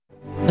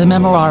the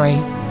Memoir.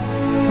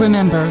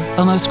 Remember,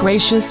 O most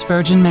gracious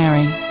Virgin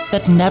Mary,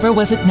 that never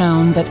was it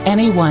known that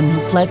anyone who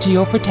fled to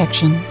your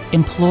protection,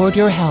 implored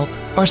your help,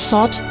 or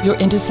sought your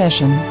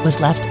intercession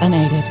was left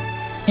unaided.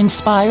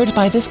 Inspired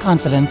by this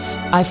confidence,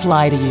 I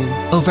fly to you,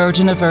 O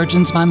Virgin of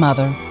Virgins, my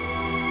Mother.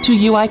 To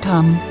you I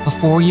come,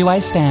 before you I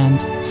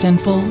stand,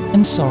 sinful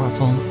and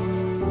sorrowful.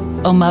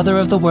 O Mother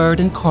of the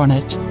Word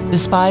incarnate,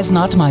 despise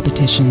not my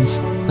petitions,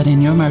 but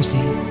in your mercy,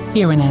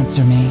 hear and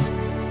answer me.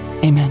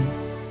 Amen.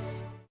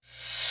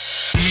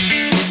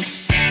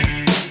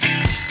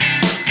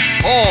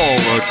 All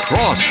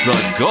across the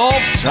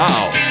Gulf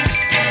South,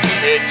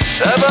 it's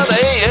 7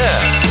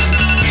 a.m.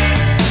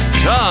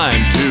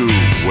 Time to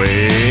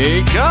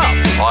wake up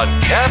on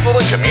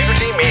Catholic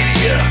Community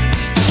Media.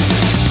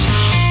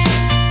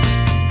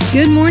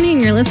 Good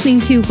morning. You're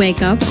listening to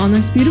Wake Up on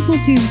this beautiful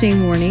Tuesday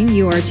morning.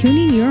 You are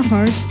tuning your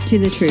heart to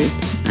the truth.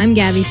 I'm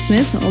Gabby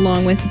Smith,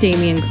 along with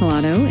Damian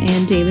Acaldo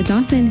and David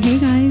Dawson. Hey,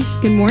 guys.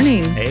 Good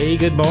morning. Hey,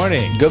 good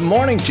morning. Good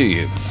morning to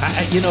you.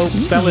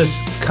 Fellas,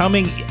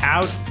 coming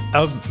out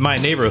of my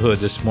neighborhood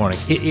this morning,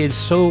 it is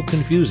so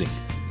confusing.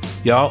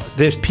 Y'all,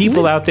 there's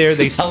people out there,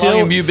 they still... How long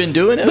have you been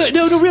doing it?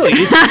 No, really.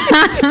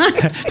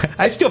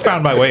 I still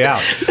found my way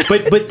out.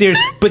 But there's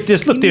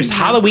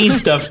Halloween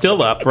stuff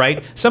still up,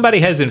 right? Somebody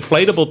has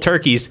inflatable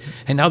turkeys,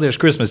 and now there's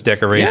Christmas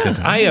decorations.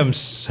 Yeah. I am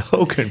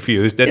so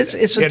confused.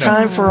 It's a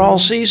time for all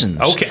seasons.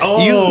 Okay.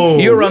 Oh.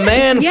 You're a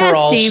man yes, for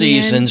all Damien.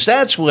 seasons.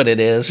 That's what it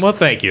is. Well,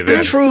 thank you.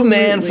 A true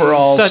man for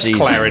all Such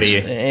seasons.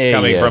 clarity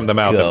coming from the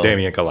mouth of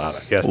Damian Acaldo.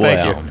 Yes,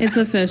 thank you. It's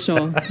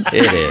official.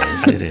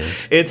 It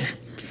is. It's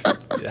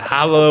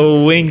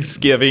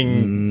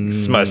Halloween-giving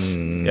smush.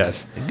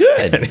 Yes.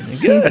 Good.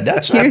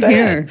 That's not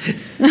bad.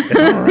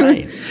 All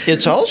right.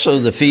 It's also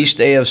the feast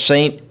day of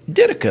Saint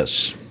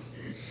Didacus.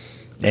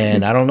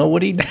 And I don't know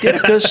what he did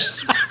to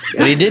us,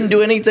 but he didn't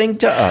do anything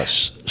to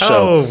us.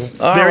 So,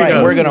 all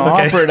right, we're going to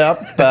offer it up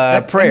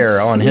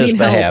prayer on his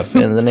behalf.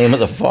 In the name of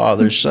the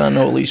Father, Son,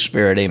 Holy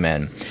Spirit,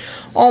 amen.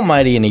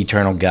 Almighty and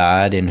eternal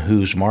God, in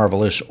whose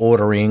marvelous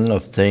ordering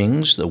of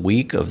things the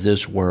weak of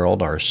this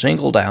world are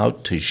singled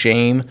out to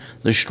shame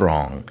the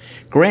strong,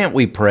 grant,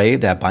 we pray,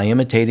 that by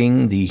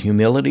imitating the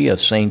humility of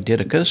Saint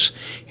Didacus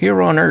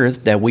here on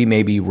earth, that we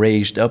may be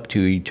raised up to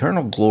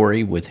eternal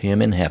glory with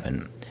him in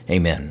heaven.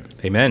 Amen.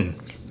 Amen. In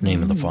the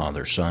name of the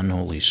Father, Son,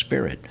 Holy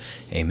Spirit.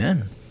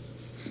 Amen.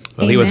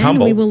 Well, he was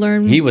humble. We will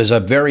learn. He was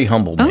a very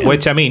humble man.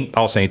 Which,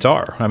 all saints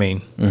are.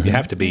 You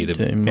have to be to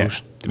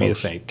be a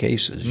saint.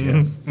 Cases,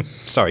 yeah.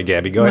 Sorry,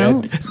 Gabby, go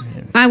ahead.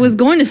 I was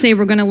going to say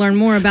we're going to learn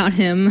more about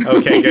him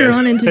later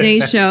on in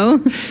today's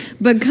show.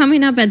 But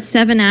coming up at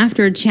 7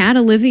 after, Chad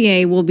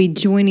Olivier will be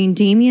joining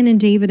Damian and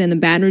David in the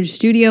Baton Rouge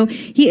studio.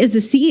 He is the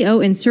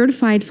CEO and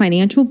certified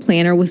financial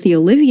planner with the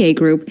Olivier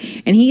Group,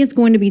 and he is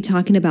going to be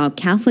talking about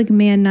Catholic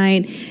Man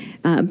Night,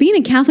 being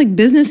a Catholic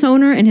business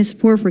owner, and his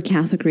support for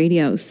Catholic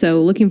radio.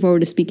 So looking forward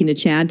to speaking to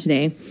Chad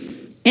today.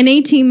 In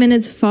 18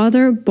 minutes,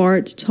 Father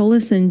Bart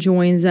Tolleson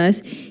joins us.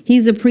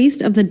 He's a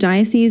priest of the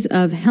Diocese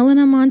of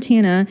Helena,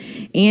 Montana,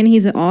 and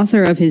he's an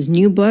author of his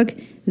new book,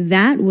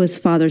 That Was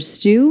Father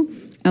Stu,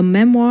 a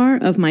memoir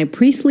of my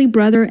priestly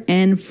brother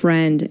and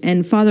friend.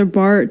 And Father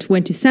Bart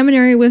went to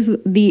seminary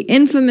with the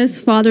infamous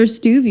Father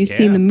Stu, if you've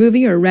seen the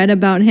movie or read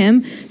about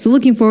him. So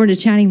looking forward to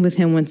chatting with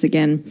him once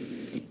again.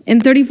 In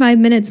 35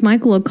 minutes,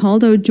 Michael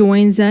Acaldo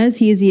joins us.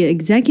 He is the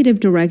executive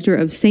director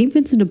of St.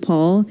 Vincent de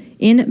Paul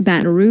in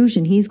Baton Rouge,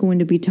 and he's going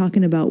to be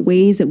talking about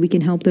ways that we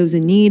can help those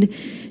in need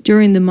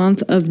during the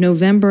month of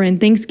November. And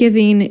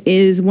Thanksgiving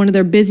is one of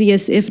their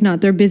busiest, if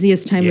not their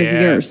busiest time of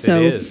year.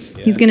 So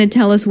he's going to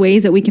tell us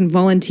ways that we can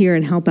volunteer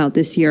and help out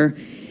this year.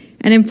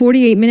 And in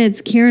 48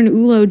 minutes, Karen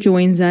Ullo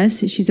joins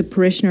us. She's a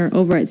parishioner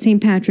over at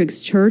St. Patrick's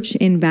Church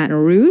in Baton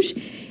Rouge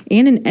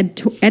and an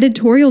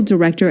editorial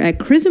director at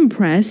Chrism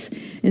Press.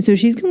 And so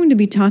she's going to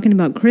be talking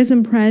about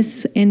Chrism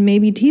Press and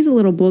maybe tease a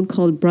little book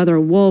called Brother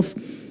Wolf,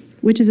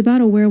 which is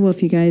about a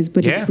werewolf, you guys,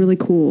 but it's really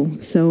cool.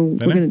 So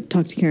we're going to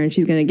talk to Karen.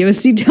 She's going to give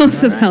us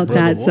details about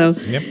that. Wolf. So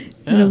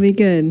it'll be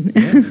good.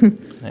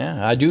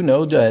 Yeah, I do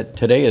know that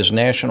today is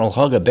National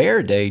Hug a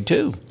Bear Day,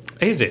 too.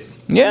 Is it?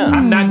 Yeah.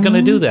 I'm not going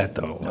to do that,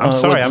 though. I'm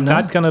sorry. I'm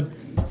not going to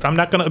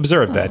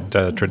observe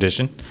that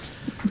tradition.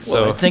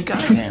 Well, I think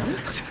I am.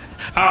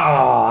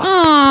 Oh,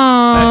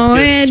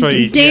 that's just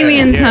sweet.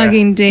 Damian's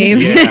hugging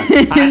Dave.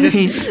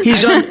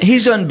 Yeah.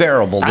 He's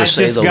unbearable, to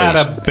say the least. I just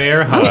got a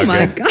bear hug. Oh,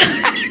 my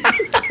God.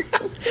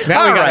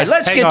 All right,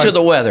 let's get to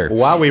the weather.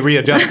 While we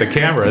readjust the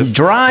cameras.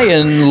 Dry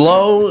and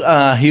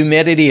low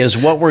humidity is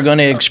what we're going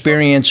to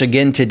experience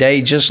again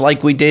today, just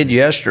like we did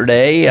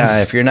yesterday.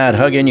 If you're not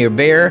hugging your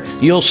bear,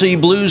 you'll see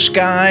blue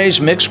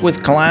skies mixed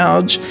with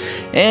clouds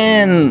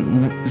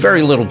and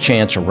very little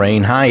chance of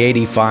rain. High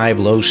 85,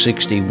 low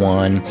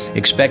 61.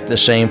 Expect the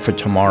same for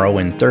tomorrow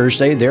and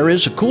Thursday. There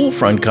is a cool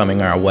front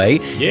coming our way.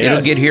 Yes.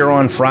 It'll get here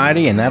on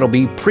Friday, and that'll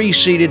be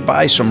preceded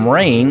by some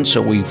rain,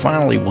 so we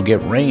finally will get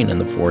rain in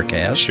the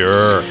forecast.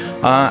 Sure.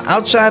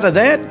 Outside of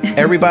that,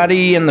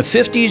 everybody in the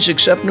 50s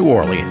except New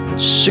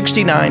Orleans.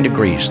 69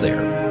 degrees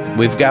there.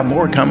 We've got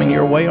more coming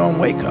your way on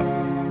Wake Up.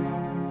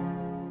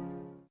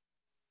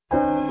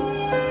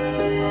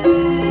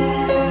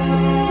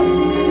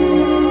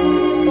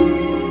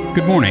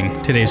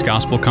 morning. Today's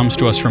gospel comes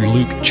to us from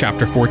Luke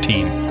chapter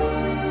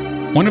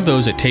 14. One of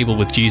those at table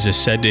with Jesus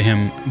said to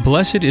him,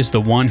 "Blessed is the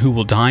one who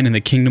will dine in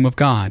the kingdom of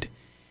God."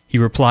 He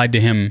replied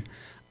to him,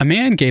 "A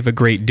man gave a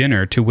great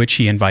dinner to which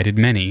he invited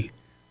many.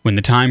 When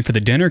the time for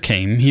the dinner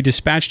came, he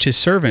dispatched his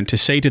servant to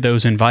say to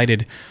those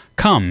invited,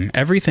 'Come,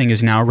 everything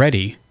is now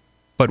ready.'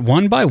 But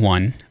one by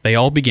one, they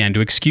all began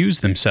to excuse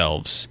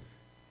themselves.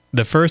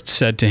 The first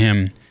said to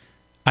him,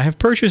 'I have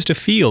purchased a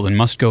field and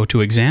must go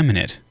to examine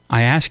it.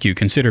 I ask you,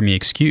 consider me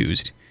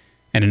excused.'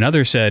 And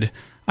another said,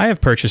 'I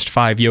have purchased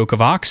 5 yoke of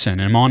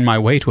oxen and am on my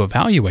way to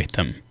evaluate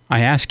them.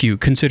 I ask you,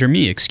 consider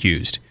me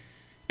excused.'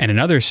 And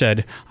another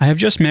said, 'I have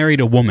just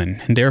married a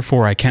woman, and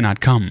therefore I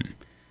cannot come.'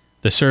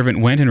 The servant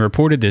went and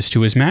reported this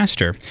to his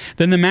master.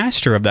 Then the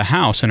master of the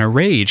house, in a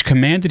rage,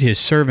 commanded his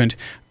servant,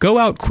 'Go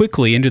out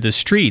quickly into the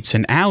streets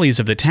and alleys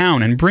of the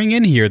town, and bring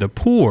in here the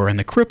poor and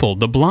the crippled,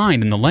 the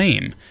blind and the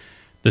lame.'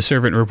 The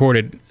servant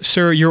reported,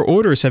 'Sir, your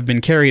orders have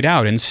been carried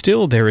out, and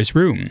still there is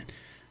room.'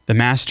 The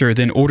master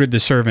then ordered the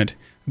servant,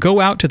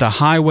 'Go out to the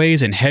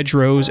highways and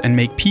hedgerows, and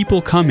make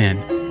people come in,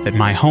 that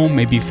my home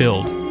may be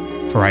filled.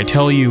 For I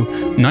tell you,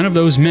 none of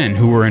those men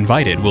who were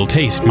invited will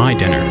taste my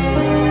dinner.'"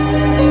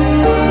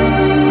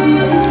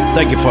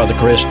 Thank you, Father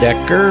Chris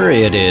Decker.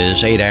 It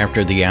is 8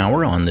 after the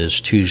hour on this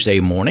Tuesday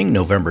morning,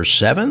 November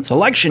 7th,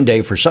 Election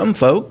Day for some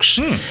folks.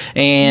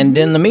 And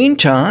in the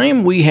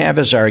meantime, we have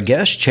as our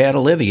guest Chad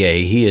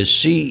Olivier. He is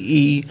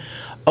CEO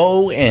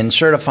and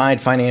Certified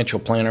Financial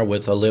Planner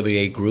with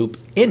Olivier Group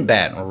in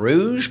Baton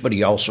Rouge, but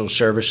he also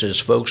services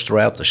folks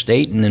throughout the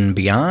state and then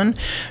beyond.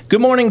 Good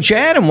morning,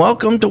 Chad, and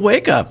welcome to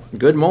Wake Up.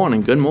 Good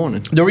morning. Good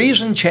morning. The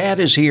reason Chad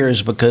is here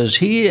is because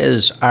he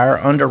is our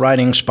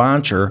underwriting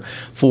sponsor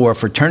for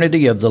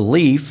Fraternity of the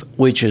Leaf,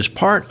 which is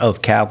part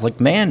of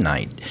Catholic Man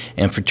Night.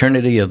 And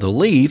Fraternity of the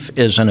Leaf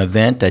is an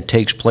event that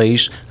takes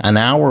place an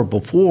hour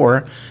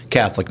before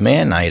Catholic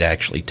Man Night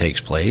actually takes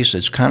place.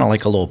 It's kind of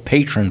like a little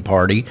patron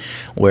party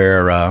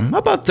where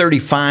about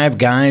 35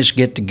 guys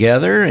get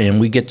together and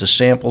we get to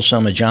sample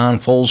some of John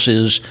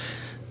Folse's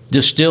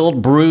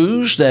distilled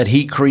brews that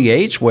he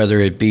creates, whether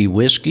it be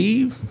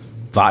whiskey,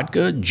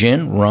 vodka,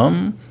 gin,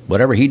 rum,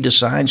 whatever he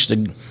decides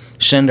to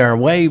send our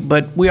way.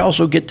 But we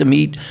also get to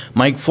meet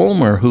Mike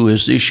Fulmer, who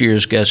is this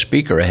year's guest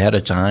speaker, ahead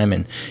of time,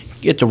 and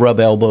get to rub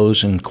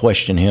elbows and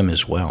question him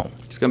as well.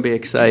 It's going to be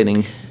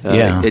exciting.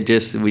 Yeah. It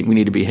just we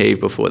need to behave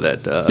before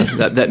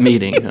that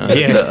meeting.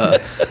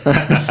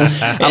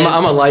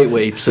 I'm a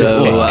lightweight,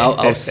 so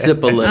I'll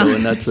sip a little,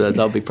 and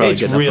that'll be probably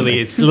good.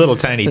 It's little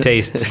tiny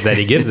tastes that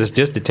he gives us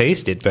just to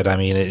taste it. But I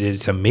mean,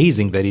 it's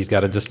amazing that he's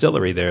got a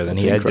distillery there. Then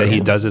he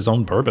does his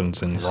own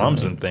bourbons and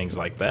rums and things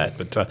like that.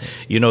 But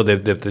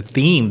the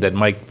theme that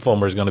Mike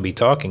Fulmer is going to be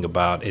talking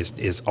about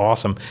is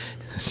awesome,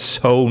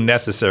 so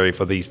necessary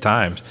for these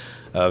times.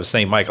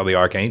 St. Michael the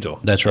Archangel.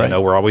 That's right.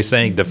 We're always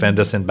saying, defend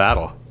us in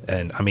battle.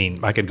 And, I mean,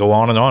 I could go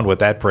on and on with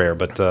that prayer,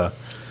 but...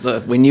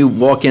 Look, when you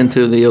walk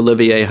into the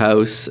Olivier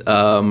house,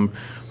 right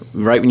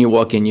when you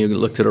walk in, you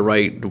look to the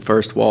right, the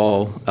first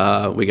wall,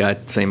 we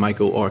got St.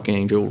 Michael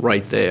Archangel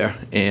right there.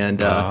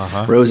 And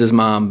Rose's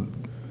mom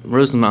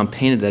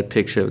painted that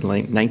picture in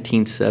like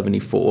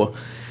 1974.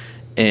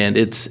 And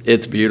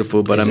it's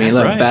beautiful. But,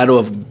 battle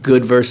of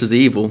good versus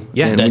evil.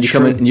 Yeah, and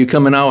when you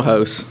come in our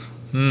house...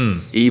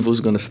 Evil's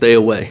going to stay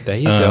away. There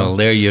you go.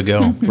 There you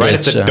go. Right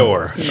at the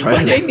door.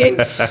 Right.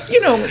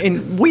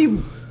 And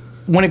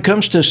when it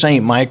comes to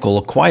St.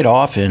 Michael, quite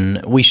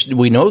often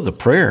we know the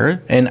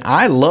prayer, and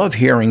I love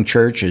hearing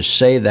churches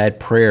say that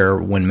prayer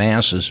when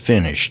Mass is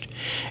finished.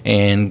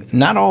 And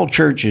not all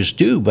churches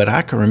do, but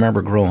I can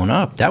remember growing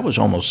up, that was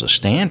almost a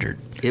standard.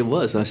 It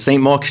was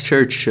St. Mark's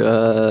Church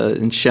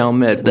in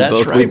Chalmette.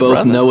 We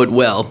both know it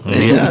well.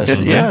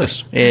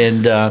 Yes.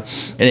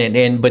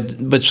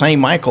 But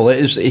St. Michael,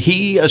 is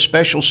he a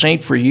special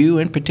saint for you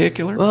in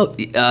particular? Well,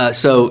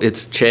 so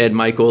it's Chad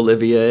Michael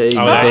Olivier.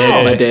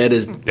 My dad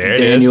is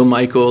Daniel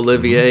Michael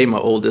Olivier. My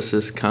oldest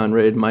is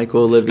Conrad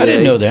Michael Olivier. I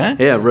didn't know that.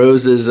 Yeah,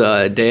 Rose's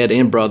dad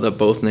and brother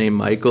both named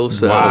Michael.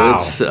 So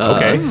it's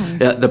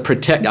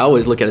I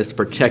always look at it as the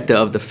protector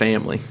of the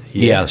family.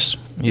 Yes.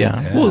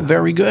 Yeah. Well,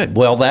 very good.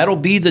 Well, that'll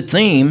be the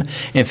theme.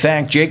 In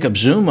fact, Jacob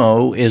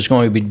Zumo is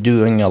going to be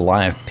doing a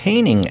live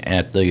painting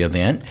at the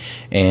event,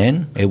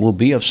 and it will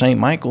be of St.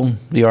 Michael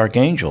the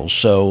Archangel.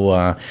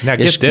 So now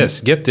get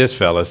this,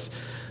 fellas.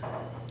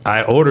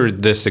 I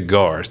ordered the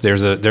cigars.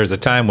 There's a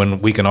time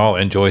when we can all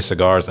enjoy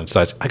cigars and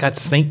such. I got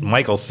St.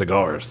 Michael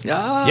cigars.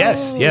 Oh,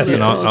 yes,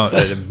 and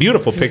a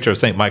beautiful picture of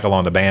St. Michael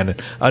on the band,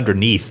 and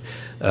underneath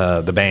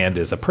the band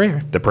is a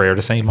prayer, the prayer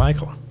to St.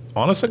 Michael,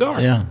 on a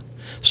cigar. Yeah.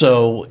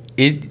 So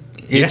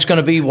it's going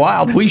to be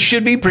wild. We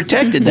should be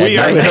protected that night. We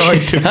are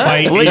going to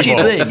fight evil. What do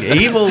you think?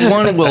 Evil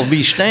one will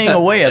be staying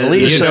away at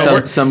least.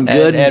 Some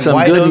good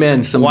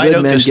men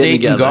Estate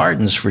getting and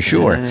Gardens for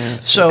sure. Yeah.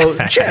 So,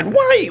 Chad,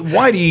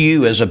 why do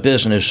you, as a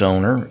business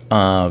owner,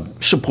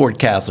 support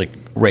Catholic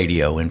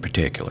radio in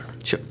particular?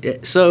 Sure.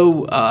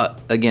 So,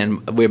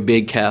 again, we're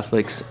big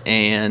Catholics,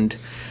 and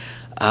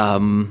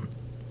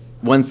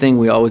one thing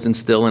we always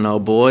instill in our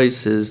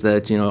boys is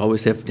that,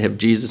 always have to have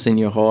Jesus in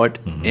your heart,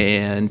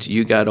 and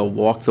you got to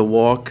walk the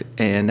walk,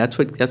 and that's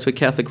what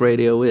Catholic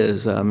radio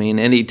is. I mean,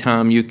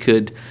 anytime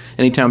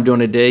during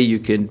the day you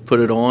could put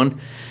it on,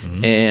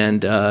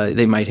 and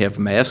they might have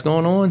Mass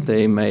going on.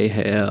 They may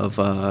have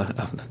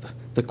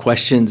the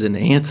questions and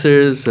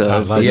answers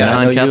of the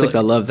non-Catholics. I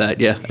love that.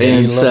 Yeah,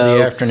 and you love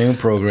the afternoon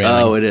program.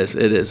 Oh, it is.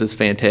 It's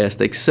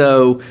fantastic.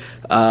 So,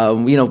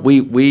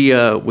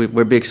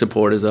 we're big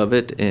supporters of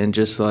it, and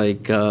just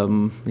like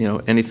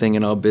anything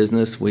in our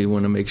business, we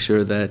want to make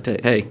sure that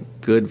hey,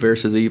 good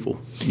versus evil.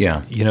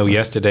 Yeah.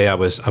 Yesterday I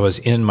was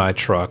in my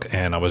truck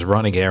and I was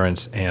running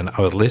errands and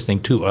I was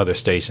listening to other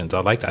stations.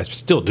 I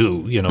still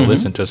do,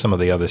 listen to some of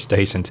the other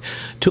stations.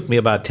 Took me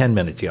about 10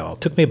 minutes, y'all.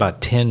 Took me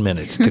about 10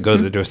 minutes to go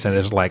to the door. And it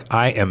was like,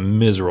 I am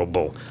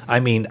miserable.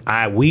 I mean,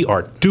 we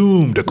are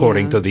doomed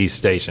according to these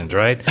stations,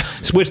 right?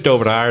 Switched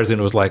over to ours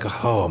and it was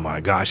like, oh my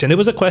gosh. And it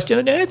was a question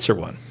and answer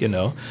one,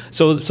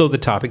 So the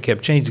topic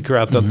kept changing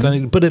throughout the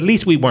thing, but at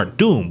least we weren't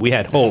doomed. We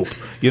had hope.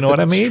 You know what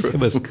I mean? True. It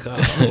was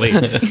golly.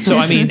 So,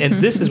 I mean,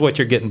 and this is what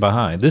you're getting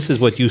behind. This is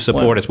what you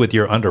support us with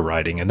your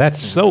underwriting, and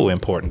that's so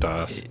important to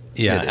us.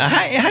 Yeah.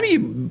 How do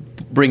you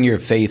bring your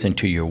faith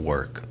into your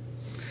work?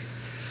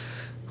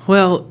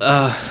 Well,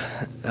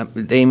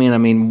 Damien, I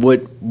mean,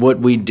 what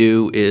we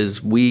do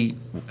is we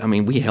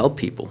help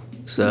people.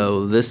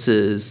 So this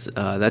is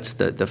that's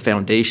the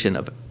foundation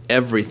of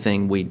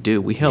everything we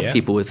do. We help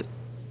people with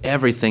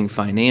everything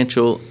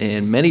financial,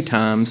 and many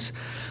times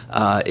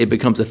it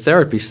becomes a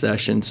therapy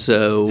session.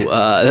 So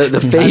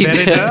the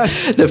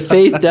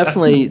faith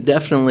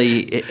definitely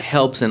it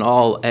helps in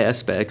all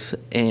aspects,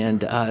 and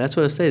that's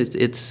what I say.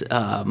 It's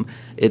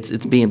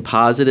being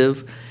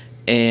positive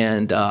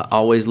and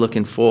always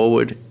looking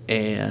forward,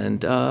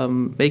 and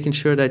making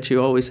sure that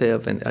you always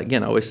have, and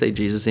again, I always say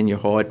Jesus in your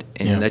heart,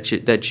 and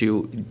that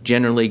you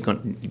generally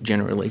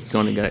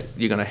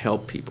you're gonna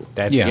help people.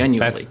 That's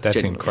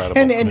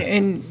incredible.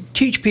 And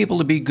teach people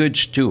to be good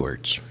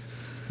stewards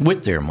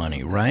with their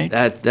money, right?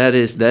 That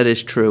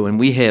is true, and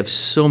we have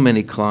so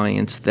many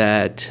clients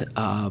that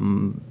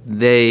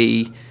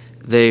they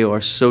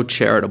are so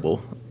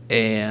charitable,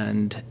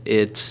 and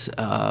it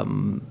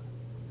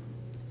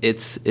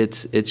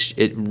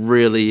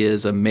really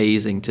is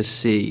amazing to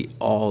see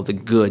all the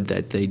good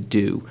that they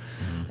do.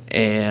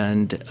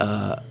 And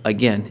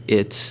again,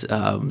 it's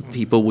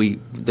people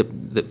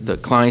the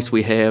clients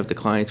we have, the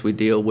clients we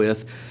deal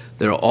with.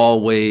 They're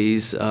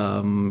always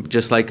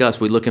just like us.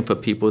 We're looking for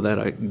people that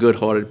are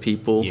good-hearted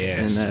people,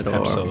 and that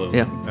absolutely.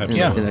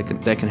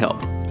 And that can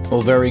help.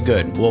 Well, very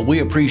good. Well, we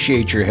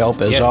appreciate your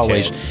help as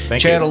always.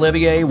 Thank Chad you.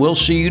 Olivier, we'll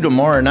see you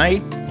tomorrow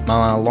night,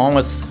 along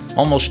with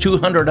almost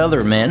 200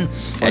 other men,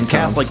 and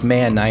Catholic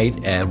Man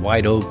Night at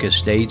White Oak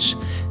Estates.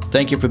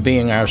 Thank you for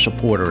being our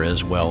supporter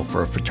as well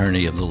for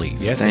Fraternity of the Leaf.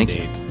 Yes, Thank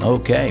indeed. you.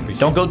 Okay.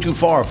 Don't go too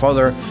far.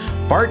 Father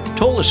Bart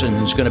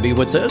Tolleson is going to be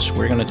with us.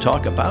 We're going to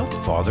talk about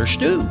Father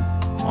Stu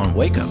on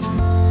Wake Up.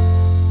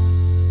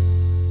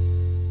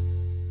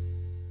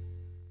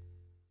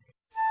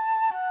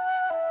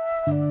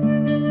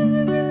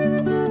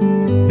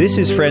 This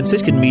is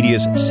Franciscan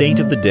Media's Saint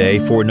of the Day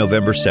for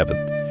November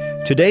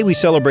 7th. Today we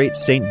celebrate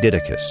Saint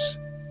Didacus.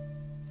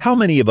 How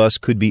many of us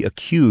could be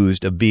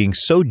accused of being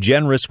so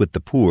generous with the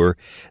poor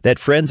that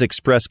friends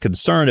express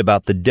concern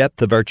about the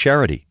depth of our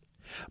charity?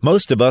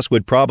 Most of us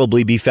would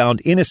probably be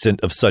found innocent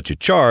of such a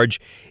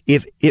charge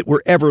if it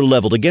were ever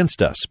leveled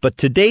against us, but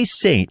today's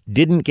saint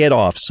didn't get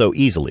off so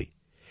easily.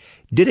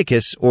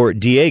 Didacus, or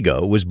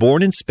Diego, was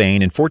born in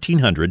Spain in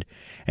 1400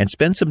 and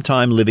spent some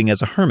time living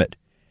as a hermit.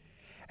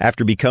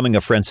 After becoming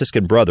a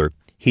Franciscan brother,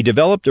 he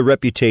developed a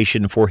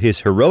reputation for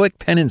his heroic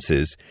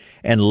penances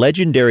and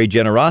legendary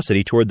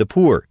generosity toward the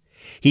poor.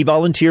 He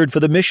volunteered for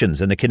the missions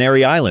in the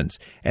Canary Islands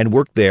and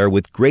worked there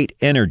with great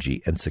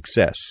energy and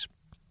success.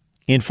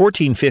 In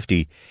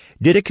 1450,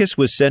 Didacus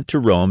was sent to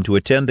Rome to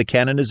attend the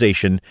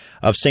canonization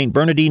of St.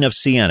 Bernardine of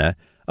Siena,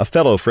 a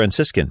fellow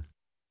Franciscan.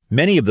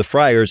 Many of the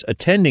friars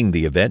attending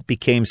the event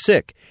became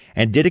sick,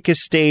 and Didacus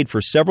stayed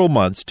for several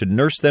months to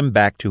nurse them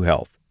back to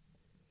health.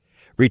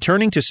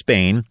 Returning to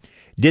Spain,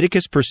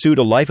 Didacus pursued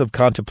a life of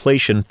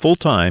contemplation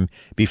full-time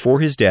before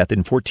his death in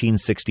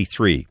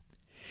 1463.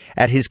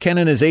 At his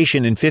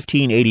canonization in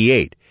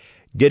 1588,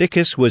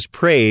 Didacus was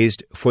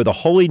praised for the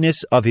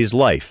holiness of his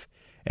life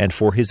and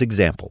for his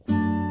example.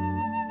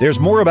 There's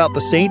more about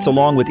the saints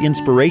along with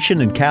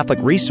inspiration and Catholic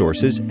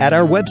resources at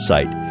our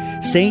website,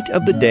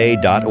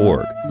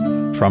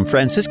 saintoftheday.org. From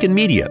Franciscan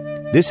Media,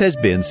 this has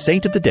been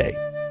Saint of the Day.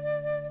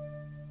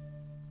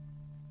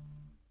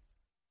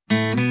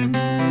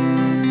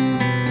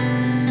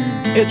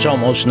 It's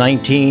almost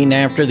 19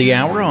 after the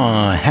hour.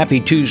 Happy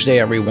Tuesday,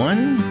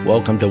 everyone.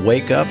 Welcome to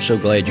Wake Up. So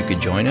glad you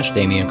could join us.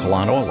 Michael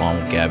Acaldo,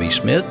 along with Gabby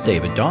Smith,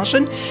 David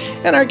Dawson,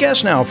 and our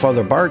guest now,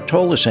 Father Bart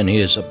Tolleson. He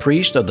is a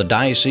priest of the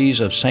Diocese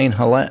of St.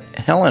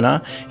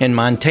 Helena in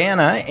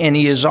Montana, and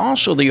he is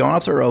also the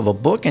author of a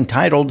book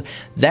entitled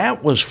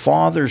That Was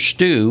Father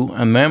Stu,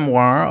 a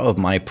memoir of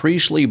my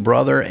priestly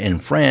brother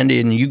and friend.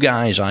 And you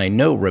guys, I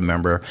know,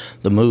 remember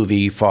the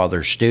movie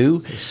Father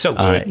Stu. It's so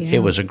good. It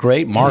was a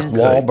great Mark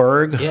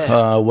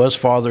Wahlberg. Was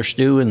Father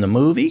Stu in the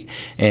movie.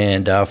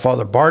 And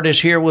Father Bart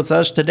is here with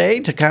us today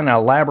to kind of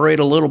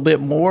elaborate a little bit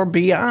more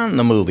beyond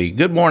the movie.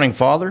 Good morning,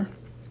 Father.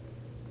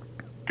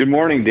 Good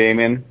morning,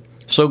 Damien.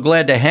 So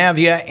glad to have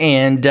you.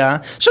 And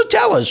so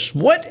tell us,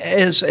 what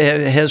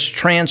has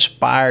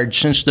transpired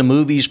since the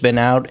movie's been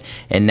out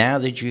and now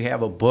that you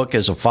have a book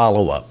as a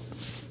follow-up?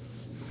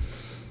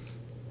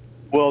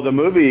 Well, the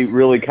movie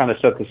really kind of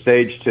set the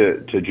stage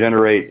to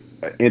generate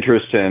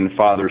interest in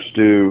Father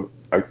Stu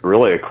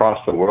really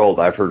across the world.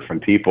 I've heard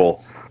from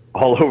people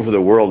all over the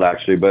world,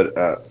 actually, but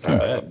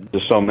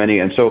just so many.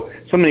 And so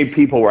many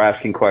people were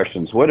asking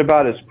questions. What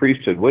about his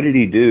priesthood? What did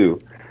he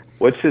do?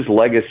 What's his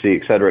legacy,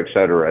 et cetera, et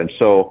cetera? And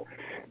so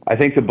I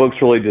think the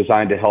book's really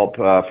designed to help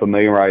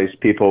familiarize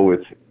people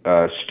with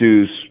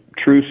Stu's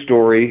true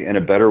story in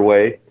a better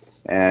way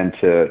and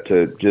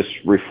to just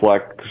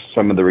reflect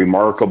some of the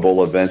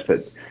remarkable events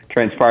that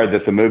transpired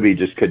that the movie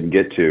just couldn't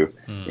get to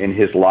in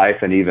his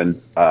life and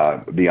even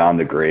beyond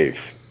the grave.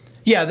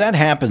 Yeah, that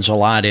happens a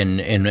lot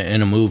in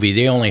a movie.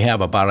 They only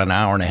have about an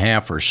hour and a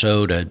half or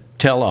so to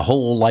tell a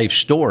whole life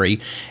story,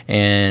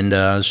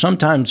 and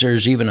sometimes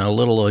there's even a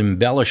little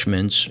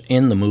embellishments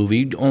in the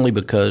movie only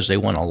because they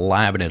want to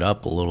liven it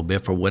up a little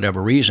bit for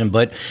whatever reason.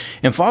 But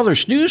in Father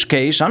Stu's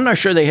case, I'm not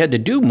sure they had to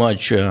do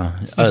much of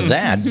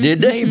that,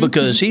 did they?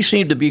 Because he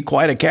seemed to be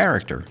quite a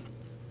character.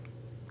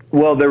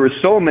 Well, there were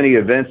so many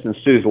events in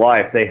Stu's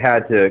life, they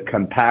had to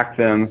compact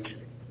them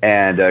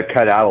and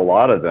cut out a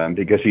lot of them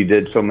because he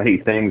did so many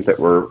things that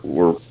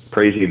were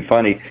crazy and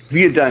funny. If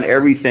he had done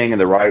everything in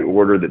the right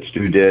order that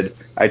Stu did,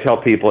 I tell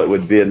people it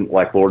would have been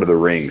like Lord of the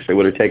Rings. It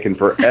would have taken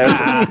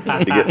forever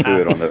to get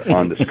through it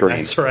on the screen.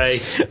 That's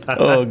right.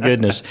 Oh,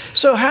 goodness.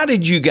 So how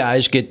did you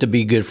guys get to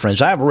be good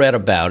friends? I've read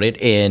about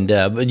it, and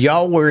but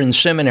y'all were in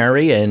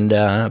seminary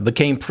and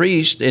became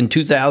priests in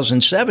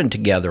 2007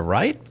 together,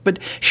 right?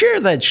 But share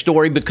that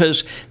story,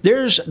 because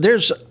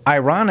there's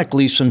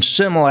ironically some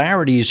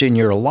similarities in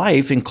your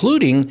life,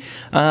 including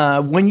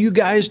when you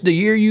guys, the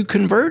year you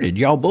converted.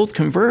 Y'all both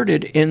converted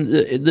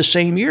in the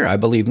same year, I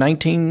believe,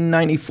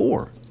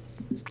 1994.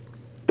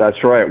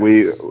 That's right.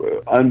 We,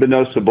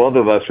 unbeknownst to both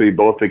of us, we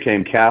both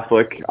became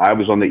Catholic. I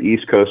was on the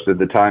East Coast at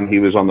the time. He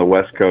was on the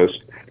West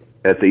Coast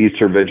at the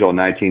Easter Vigil in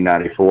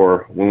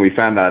 1994. When we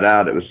found that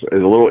out, it was a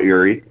little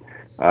eerie.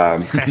 I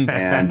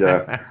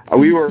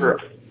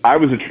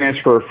was a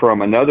transfer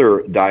from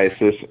another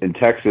diocese in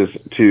Texas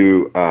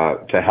to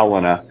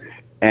Helena,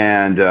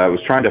 and I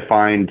was trying to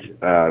find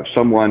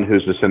someone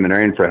who's a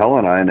seminarian for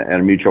Helena, and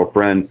a mutual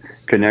friend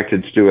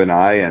connected Stu and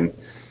I, and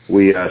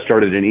we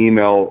started an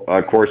email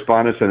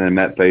correspondence and then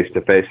met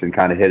face-to-face and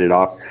kind of hit it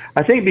off.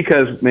 I think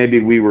because maybe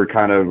we were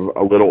kind of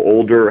a little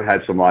older,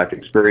 had some life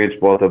experience,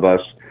 both of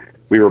us.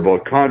 We were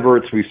both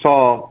converts. We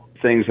saw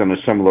things in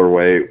a similar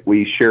way.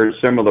 We shared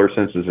similar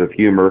senses of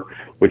humor,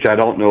 which I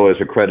don't know is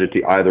a credit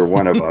to either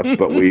one of us,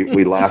 but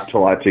we laughed a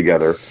lot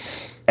together.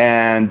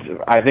 And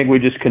I think we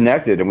just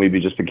connected, and we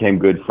just became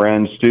good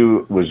friends.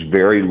 Stu was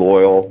very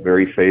loyal,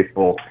 very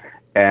faithful,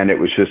 and it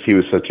was just, he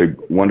was such a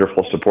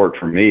wonderful support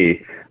for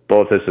me,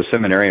 both as a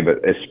seminarian,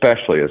 but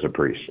especially as a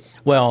priest.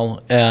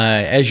 Well,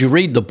 as you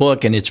read the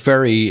book, and it's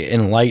very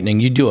enlightening,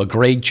 you do a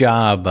great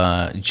job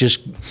just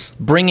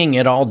bringing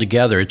it all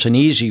together. It's an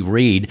easy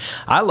read.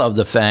 I love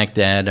the fact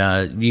that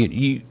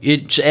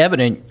it's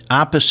evident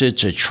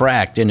opposites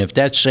attract, and if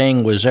that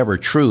saying was ever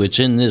true, it's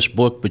in this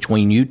book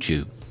between you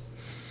two.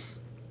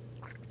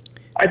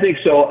 I think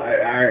so.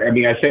 I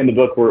mean, I say in the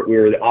book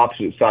we're the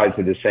opposite sides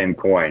of the same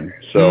coin.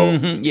 So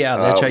yeah,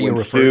 that's how you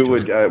refer to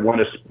it.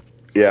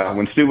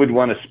 When Stu would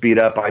want to speed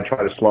up, I'd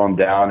try to slow him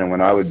down, and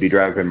when I would be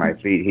dragging my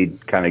feet,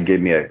 he'd kind of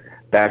give me a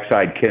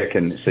backside kick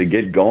and say,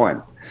 "Get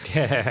going."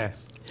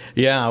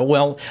 Yeah,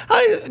 well,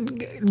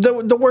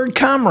 the word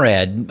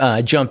comrade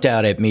jumped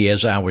out at me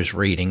as I was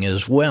reading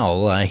as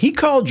well. He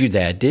called you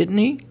that, didn't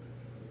he?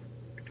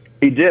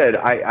 He did.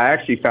 I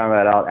actually found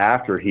that out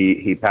after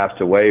he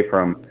passed away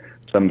from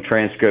some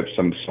transcripts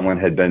someone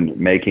had been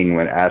making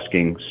when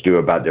asking Stu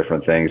about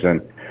different things.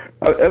 And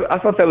I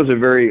thought that was a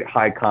very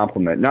high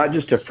compliment, not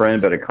just a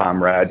friend, but a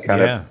comrade,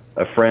 kind of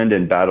a friend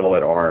in battle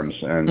at arms.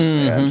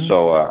 And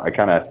so I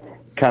kind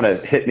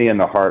of hit me in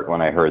the heart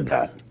when I heard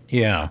that.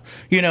 Yeah.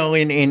 You know,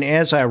 and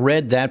as I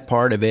read that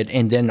part of it,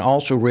 and then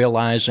also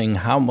realizing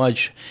how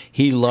much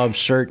he loved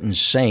certain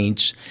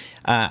saints,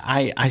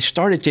 I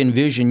started to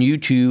envision you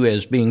two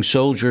as being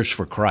soldiers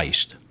for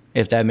Christ,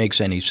 if that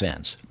makes any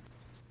sense.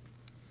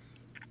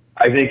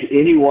 I think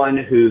anyone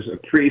who's a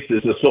priest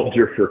is a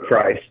soldier for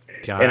Christ.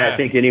 And I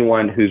think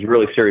anyone who's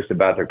really serious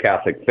about their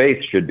Catholic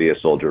faith should be a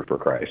soldier for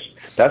Christ.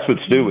 That's what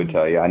Stu would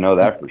tell you. I know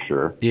that for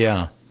sure.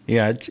 Yeah.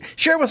 Yeah,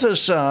 share with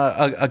us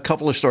a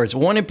couple of stories.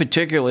 One in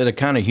particular that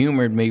kind of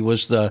humored me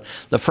was the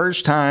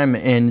first time,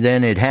 and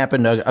then it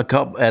happened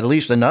at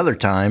least another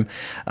time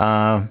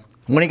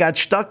when he got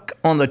stuck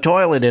on the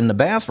toilet in the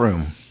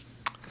bathroom.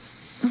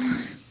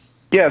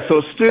 Yeah,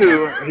 so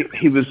Stu,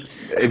 he was,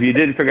 if you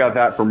didn't figure out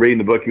that from reading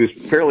the book, he was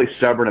fairly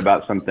stubborn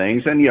about some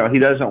things, and he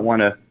doesn't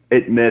want to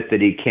admit that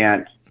he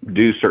can't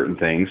do certain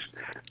things.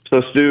 So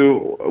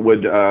Stu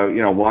would,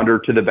 wander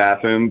to the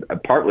bathroom,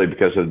 partly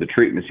because of the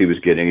treatments he was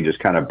getting. It just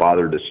kind of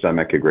bothered his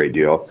stomach a great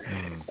deal.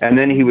 And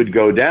then he would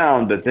go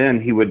down, but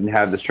then he wouldn't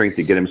have the strength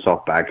to get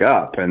himself back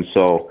up. And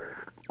so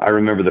I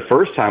remember the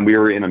first time we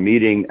were in a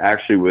meeting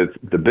actually with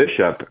the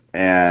bishop,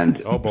 and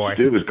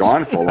Stu was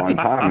gone for a long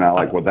time. And I'm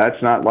like, well,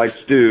 that's not like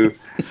Stu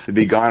to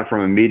be gone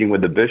from a meeting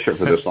with the bishop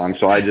for this long.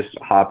 So I just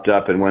hopped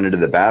up and went into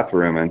the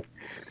bathroom, and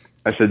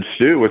I said,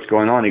 Stu, what's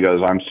going on? He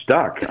goes, I'm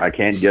stuck. I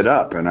can't get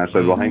up. And I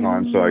said, well, hang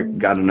on. So I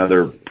got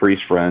another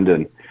priest friend,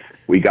 and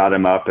we got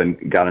him up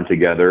and got him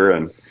together.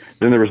 And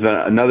then there was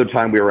another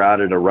time we were out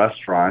at a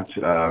restaurant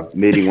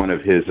meeting one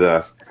of his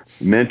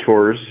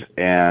mentors,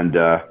 and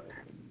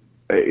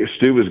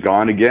Stu was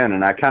gone again.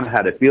 And I kind of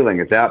had a feeling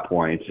at that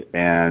point.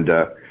 And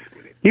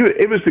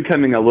it was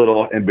becoming a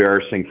little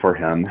embarrassing for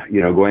him,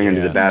 going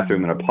into the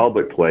bathroom in a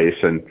public place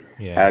and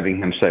having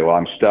him say, well,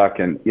 I'm stuck.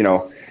 And,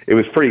 it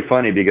was pretty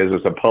funny because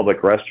it's a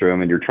public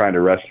restroom and you're trying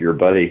to rescue your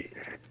buddy,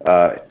 in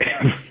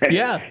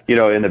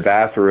the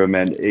bathroom.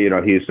 And,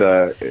 he's,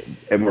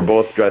 and we're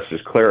both dressed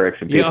as clerics,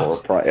 and people were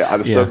probably, I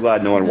was so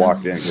glad no one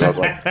walked in, because I was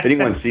like, if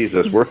anyone sees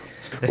us,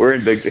 we're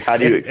in big, how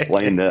do you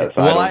explain this?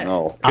 Well, I don't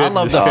know. I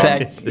love the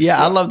fact,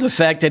 I love the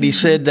fact that he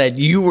said that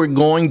you were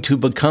going to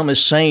become a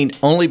saint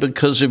only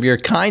because of your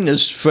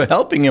kindness for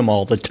helping him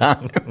all the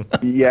time.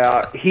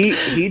 Yeah,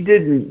 he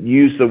didn't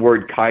use the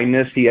word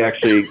kindness. He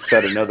actually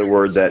said another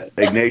word that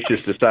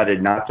Ignatius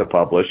decided not to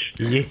publish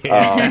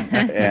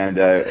and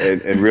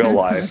in real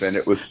life. And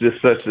it was just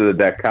such a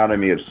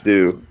dichotomy of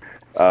Stu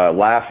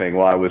laughing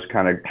while I was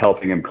kind of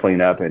helping him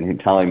clean up, and he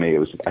telling me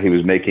he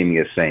was making me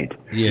a saint.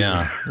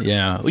 Yeah.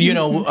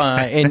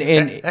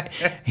 And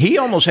he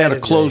almost had a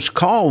close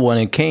call when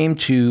it came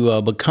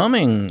to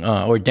becoming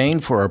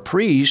ordained for a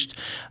priest.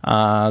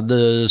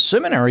 The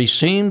seminary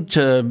seemed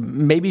to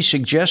maybe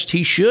suggest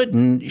he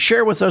shouldn't.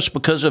 Share with us,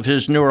 because of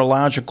his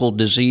neurological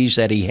disease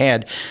that he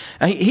had.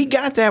 He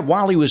got that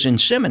while he was in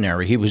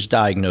seminary. He was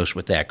diagnosed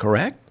with that,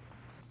 correct?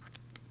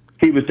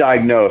 He was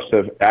diagnosed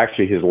of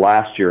actually his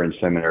last year in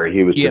seminary.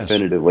 He was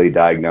definitively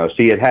diagnosed.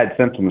 He had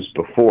symptoms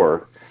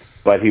before,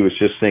 but he was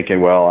just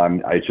thinking, well,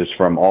 I just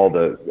from all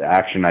the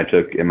action I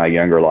took in my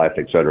younger life,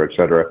 et cetera, et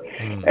cetera.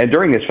 And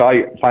during his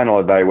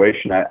final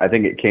evaluation, I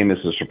think it came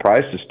as a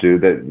surprise to Stu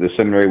that the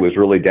seminary was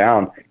really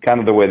down, kind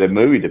of the way the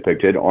movie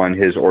depicted, on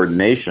his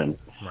ordination.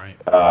 Right.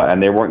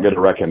 And they weren't going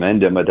to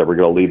recommend him, but they were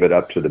going to leave it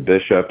up to the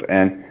bishop.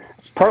 And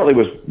partly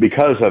was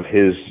because of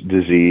his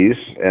disease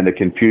and the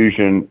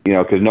confusion,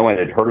 because no one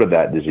had heard of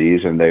that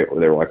disease, and they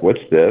were like, "What's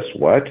this?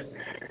 What?"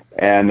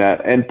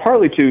 And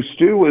partly too,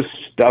 Stu was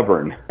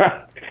stubborn,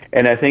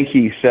 and I think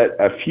he set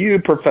a few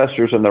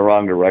professors in the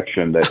wrong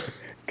direction. That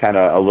kind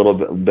of a little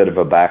bit of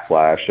a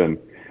backlash, and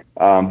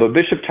but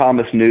Bishop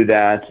Thomas knew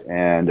that,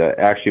 and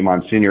actually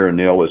Monsignor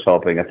O'Neill was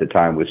helping at the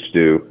time with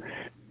Stu,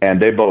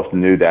 and they both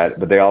knew that,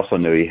 but they also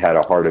knew he had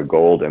a heart of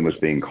gold and was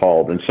being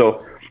called, and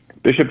so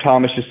Bishop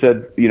Thomas just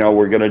said,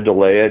 we're going to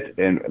delay it,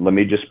 and let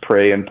me just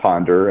pray and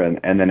ponder.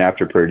 And then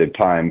after a period of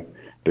time,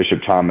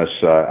 Bishop Thomas,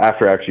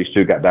 after actually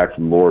Stu got back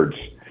from Lourdes,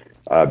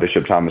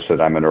 Bishop Thomas said,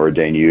 I'm going to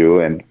ordain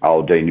you, and I'll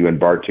ordain you and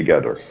Bart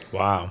together.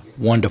 Wow.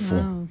 Wonderful.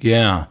 Wow.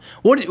 Yeah.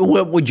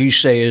 What would you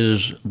say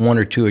is one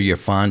or two of your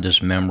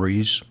fondest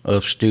memories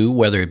of Stu,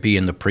 whether it be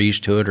in the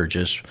priesthood or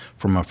just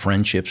from a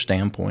friendship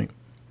standpoint?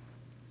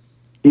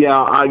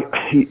 Yeah,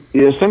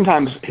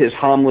 sometimes his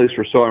homilies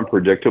were so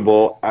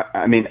unpredictable.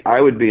 I mean,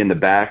 I would be in the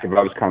back if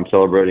I was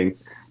celebrating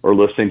or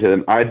listening to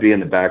them. I'd be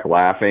in the back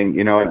laughing,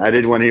 and I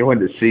didn't want anyone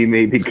to see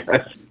me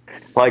because,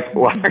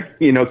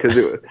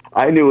 because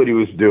I knew what he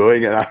was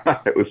doing, and I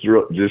thought it was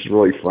just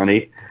really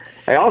funny.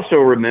 I also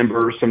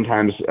remember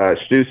sometimes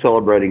Stu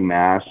celebrating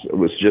Mass. It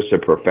was just a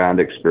profound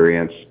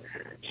experience.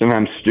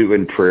 Sometimes Stu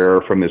in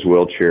prayer from his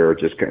wheelchair,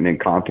 just in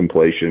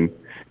contemplation,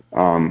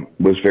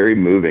 was very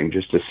moving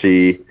just to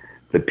see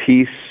the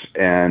peace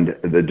and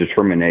the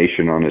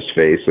determination on his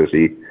face as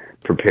he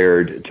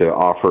prepared to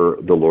offer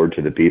the Lord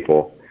to the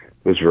people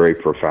was very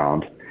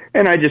profound.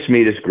 And I just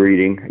meet his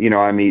greeting.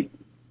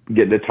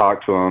 Getting to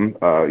talk to him,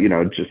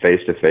 just face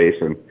to face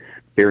and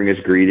hearing his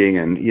greeting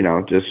and,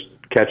 just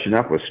catching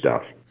up with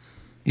stuff.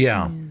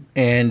 Yeah.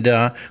 And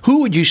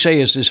who would you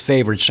say is his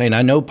favorite saint?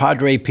 I know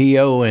Padre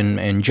Pio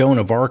and Joan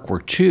of Arc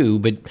were two,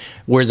 but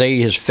were they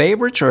his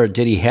favorites, or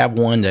did he have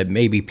one that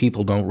maybe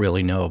people don't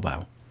really know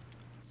about?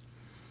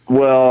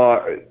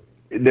 Well,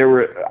 There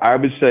were, I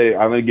would say,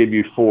 I'm going to give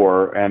you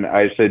 4, and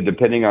I said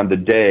depending on the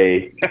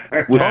day,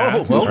 okay.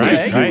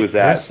 who was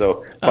that.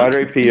 So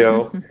Padre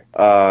Pio,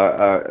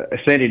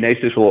 Saint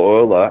Ignatius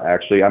Loyola,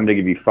 actually, I'm going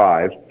to give you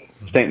 5.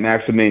 Saint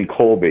Maximilian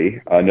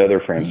Kolbe, another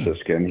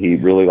Franciscan. He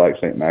really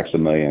liked Saint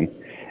Maximilian.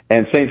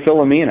 And Saint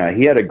Philomena,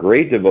 he had a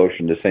great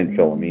devotion to Saint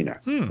Philomena.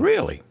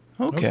 Really?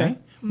 Okay.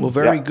 Well,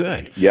 very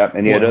good. Yep,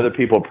 and he had other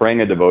people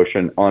praying a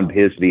devotion on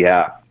his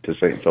behalf to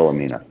Saint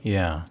Philomena.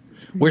 Yeah.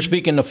 We're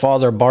speaking to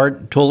Father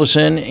Bart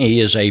Tolleson. He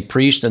is a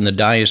priest in the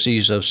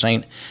Diocese of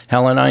St.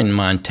 Helena in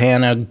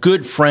Montana.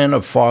 Good friend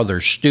of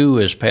Father Stu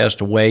has passed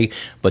away,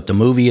 but the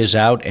movie is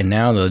out, and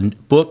now the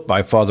book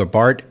by Father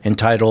Bart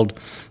entitled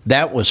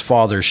That Was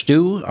Father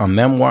Stu, a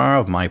memoir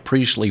of my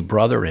priestly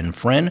brother and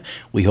friend.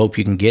 We hope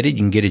you can get it. You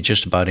can get it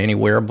just about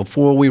anywhere.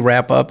 Before we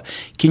wrap up,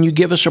 can you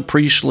give us a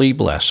priestly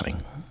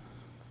blessing?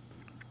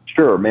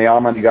 Sure. May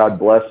Almighty God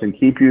bless and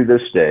keep you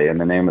this day in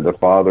the name of the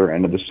Father,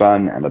 and of the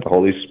Son, and of the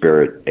Holy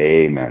Spirit.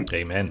 Amen.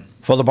 Amen.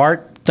 Father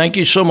Bart, thank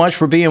you so much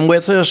for being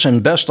with us,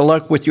 and best of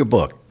luck with your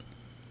book.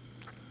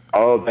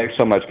 Oh, thanks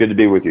so much. Good to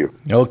be with you.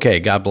 Okay.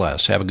 God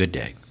bless. Have a good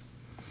day.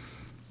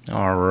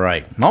 All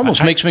right.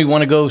 Almost makes me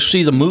want to go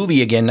see the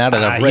movie again now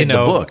that I've read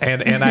the book.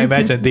 And I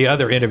imagine the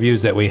other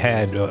interviews that we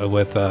had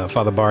with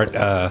Father Bart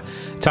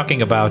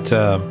talking about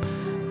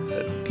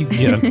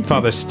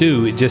Father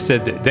Stu, just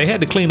said that they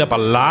had to clean up a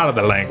lot of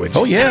the language.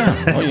 Oh, yeah.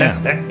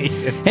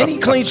 And he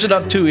cleans it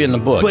up, too, in the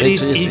book. But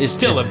he's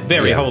still a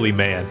very holy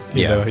man.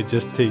 You know,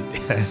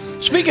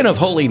 Speaking of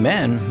holy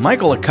men,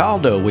 Michael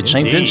Acaldo with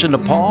St. Vincent de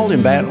Paul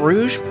in Baton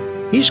Rouge,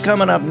 he's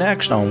coming up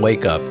next on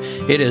Wake Up.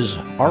 It is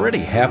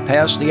already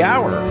 1/2 the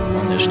hour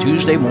on this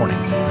Tuesday morning.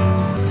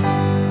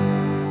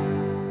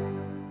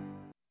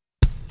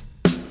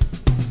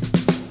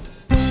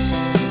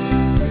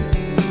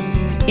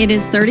 It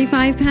is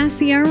 35 past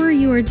the hour.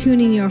 You are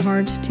tuning your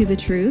heart to the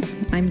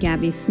truth. I'm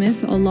Gabby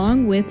Smith,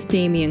 along with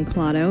Damian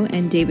Clado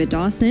and David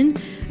Dawson.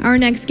 Our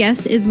next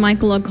guest is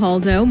Michael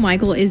Acaldo.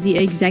 Michael is the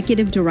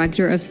Executive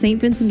Director of St.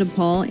 Vincent de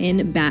Paul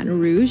in Baton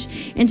Rouge.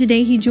 And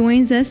today he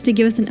joins us to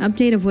give us an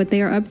update of what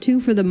they are up to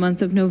for the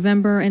month of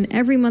November. And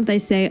every month I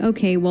say,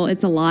 okay, well,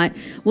 it's a lot.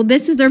 Well,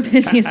 this is their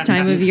busiest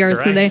time of year.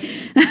 So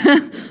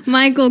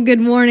Michael,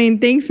 good morning.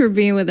 Thanks for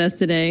being with us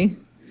today.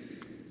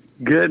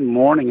 Good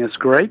morning. It's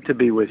great to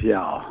be with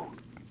y'all.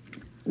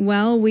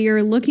 Well, we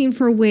are looking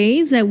for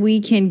ways that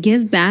we can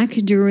give back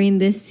during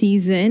this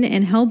season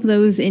and help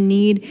those in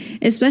need,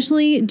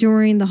 especially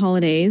during the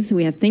holidays.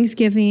 We have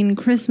Thanksgiving,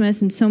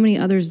 Christmas, and so many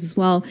others as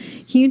well.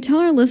 Can you tell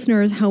our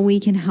listeners how we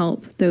can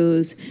help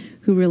those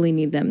who really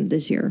need them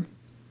this year?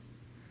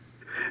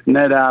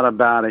 No doubt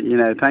about it. You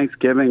know,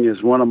 Thanksgiving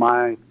is one of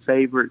my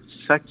favorite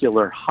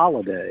secular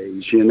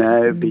holidays,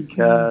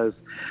 because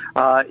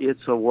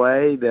it's a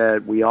way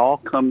that we all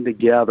come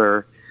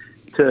together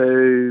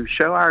to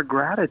show our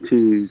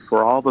gratitude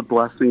for all the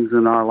blessings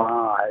in our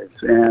lives.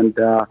 And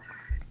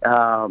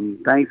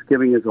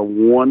Thanksgiving is a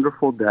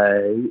wonderful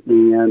day.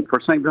 And for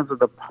St. Vincent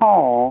de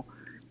Paul,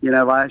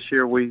 last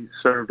year we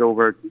served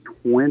over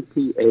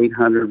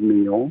 2,800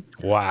 meals.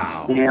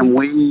 Wow. And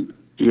we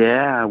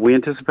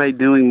anticipate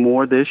doing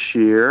more this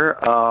year.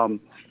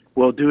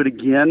 We'll do it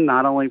again,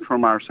 not only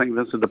from our St.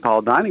 Vincent de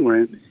Paul dining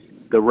room,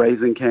 the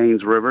Raising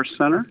Cane's River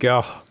Center,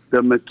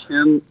 the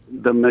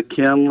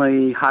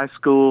McKinley High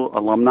School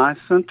Alumni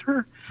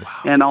Center,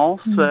 and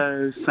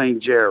also St.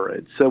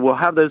 Jared. So we'll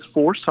have those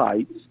 4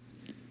 sites.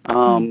 We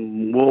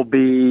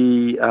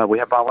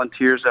have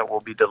volunteers that will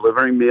be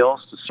delivering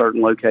meals to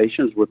certain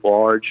locations with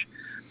large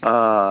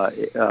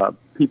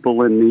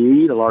people in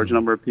need, a large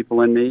number of people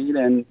in need,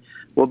 and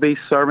we'll be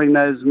serving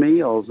those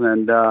meals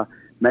and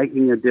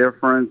making a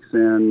difference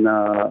in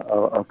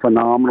a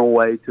phenomenal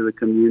way to the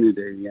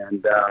community.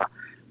 And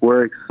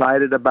we're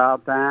excited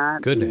about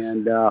that. Goodness.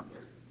 And,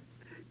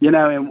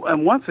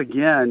 and once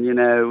again,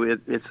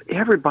 it's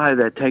everybody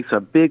that takes a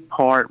big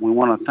part. We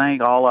want to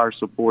thank all our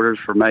supporters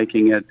for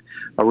making it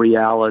a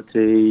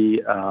reality.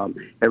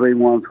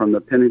 Everyone from the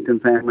Pennington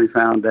Family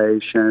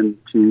Foundation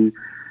to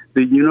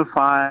the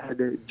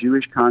Unified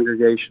Jewish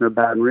Congregation of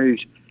Baton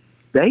Rouge.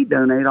 They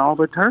donate all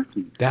the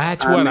turkeys.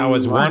 That's what I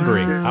was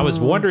wondering. Wow. I was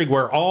wondering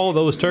where all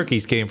those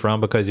turkeys came from,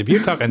 because if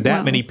you're talking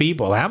that many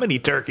people, how many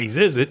turkeys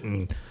is it?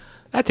 And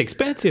that's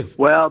expensive.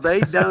 Well, they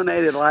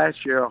donated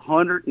last year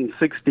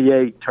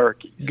 168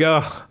 turkeys.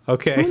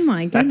 Okay. Oh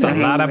my goodness. That's a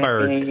lot of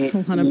birds.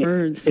 That's a lot of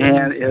birds.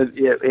 And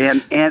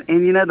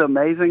the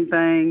amazing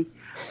thing,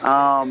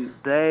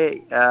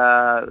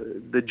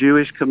 the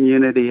Jewish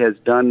community has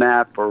done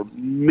that for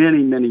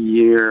many, many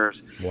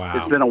years. Wow.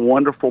 It's been a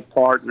wonderful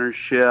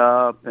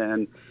partnership,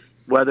 and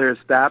whether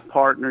it's that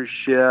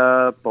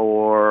partnership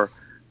or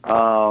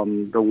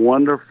the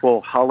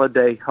wonderful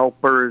holiday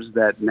helpers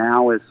that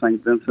now is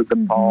St. Vincent de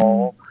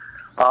Paul,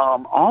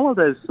 all of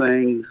those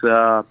things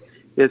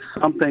is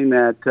something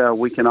that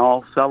we can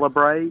all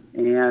celebrate.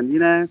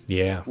 And,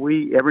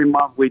 every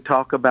month we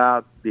talk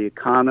about the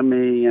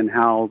economy and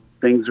how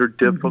things are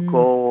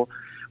difficult.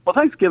 Well,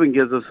 Thanksgiving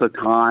gives us a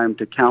time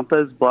to count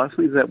those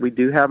blessings that we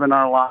do have in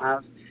our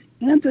lives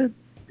and to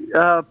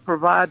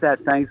provide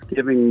that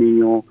Thanksgiving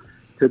meal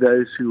to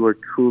those who are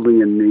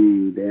truly in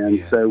need.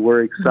 And so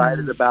we're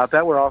excited about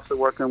that. We're also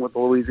working with the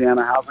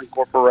Louisiana Housing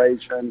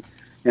Corporation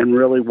and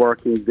really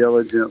working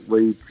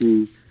diligently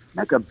to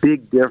make a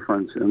big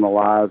difference in the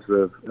lives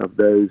of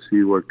those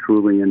who are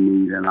truly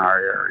in need in our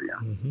area.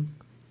 Mm-hmm.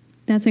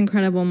 That's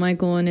incredible,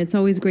 Michael, and it's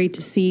always great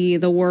to see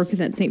the work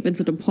that St.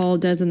 Vincent de Paul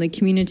does in the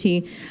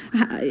community.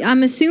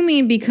 I'm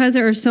assuming because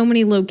there are so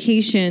many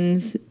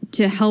locations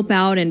to help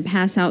out and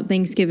pass out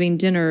Thanksgiving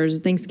dinners,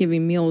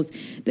 Thanksgiving meals,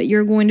 that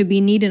you're going to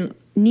be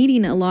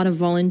needing a lot of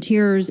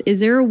volunteers. Is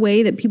there a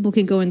way that people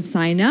can go and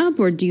sign up,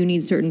 or do you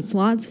need certain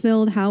slots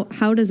filled?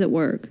 How does it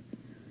work?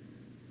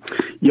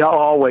 Y'all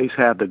always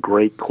have the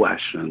great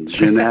questions,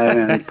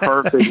 and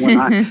perfect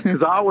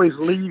because I always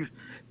leave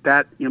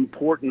that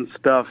important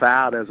stuff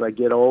out. As I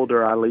get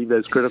older, I leave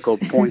those critical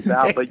points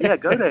out. But go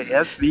to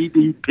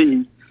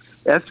svdpbr.org,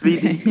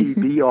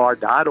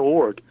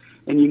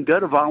 and you can go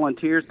to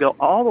volunteers, go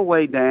all the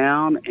way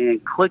down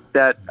and click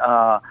that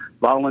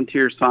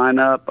volunteer sign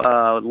up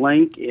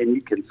link, and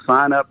you can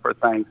sign up for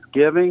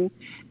Thanksgiving.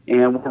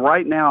 And we're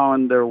right now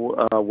on their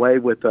way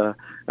with a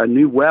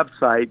new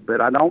website,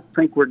 but I don't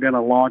think we're going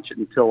to launch it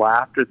until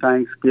after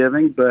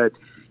Thanksgiving. But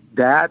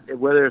that,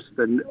 whether it's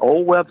the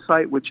old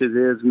website, which it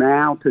is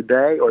now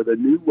today, or the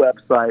new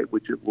website,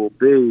 which it will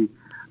be,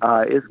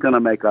 it's going to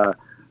make a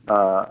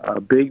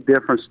big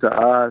difference to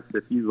us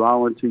if you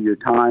volunteer your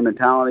time and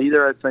talent,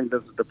 either at St.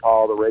 Vincent de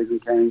Paul, the Raising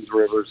Cane's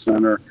River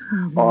Center,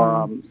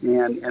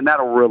 and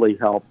that'll really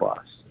help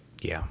us.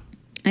 Yeah.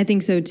 I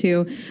think so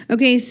too.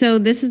 Okay, so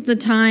this is the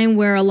time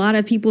where a lot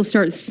of people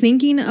start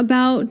thinking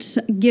about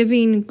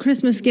giving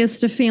Christmas gifts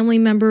to family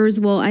members.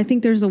 Well, I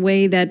think there's a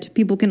way that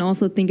people can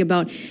also think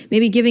about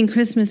maybe giving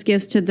Christmas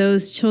gifts to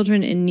those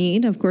children in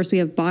need. Of course, we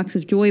have Box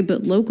of Joy,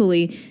 but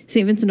locally,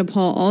 St. Vincent de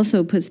Paul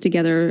also puts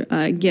together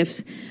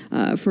gifts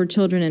for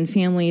children and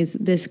families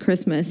this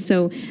Christmas.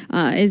 So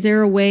is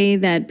there a way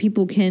that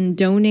people can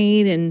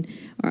donate, and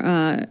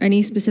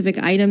any specific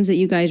items that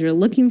you guys are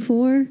looking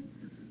for?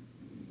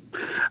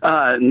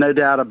 No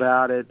doubt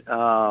about it.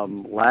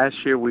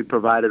 Last year we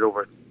provided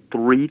over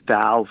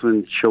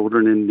 3,000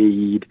 children in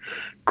need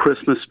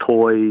Christmas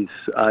toys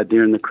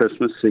during the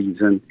Christmas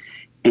season.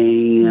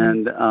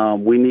 And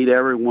we need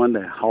everyone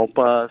to help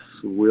us.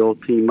 We'll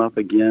team up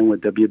again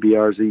with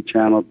WBRZ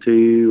Channel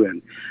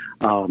 2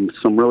 and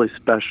some really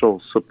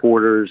special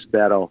supporters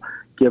that'll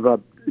give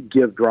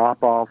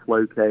drop-off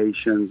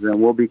locations.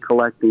 And we'll be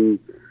collecting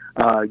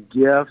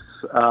gifts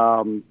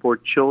for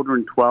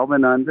children 12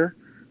 and under.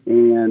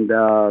 And,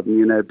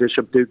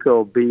 Bishop Duca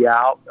will be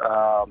out.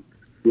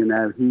 He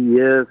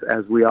is,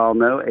 as we all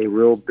know, a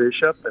real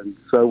bishop, and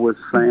so was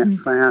Saint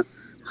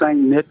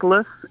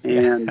Nicholas.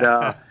 And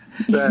so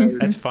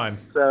that's fun.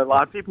 So a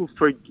lot of people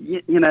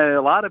forget. A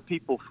lot of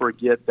people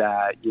forget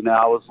that.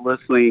 I was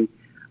listening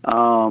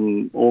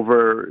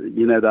over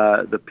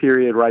the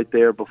period right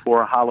there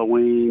before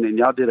Halloween, and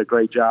y'all did a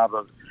great job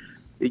of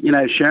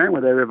sharing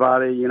with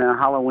everybody,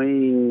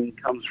 Halloween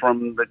comes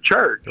from the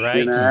church,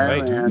 right,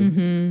 right.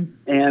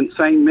 And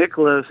St.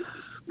 Nicholas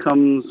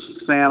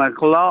Santa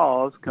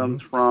Claus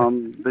comes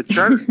from the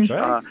church.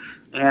 Right.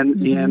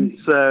 And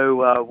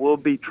so we'll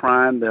be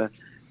trying to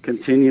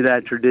continue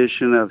that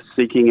tradition of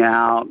seeking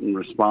out and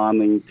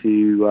responding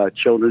to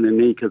children in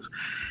need, because,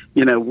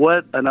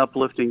 what an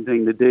uplifting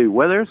thing to do,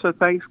 whether it's a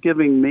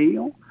Thanksgiving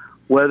meal,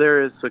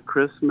 whether it's a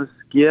Christmas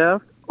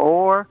gift,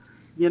 or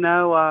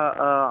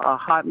a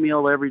hot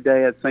meal every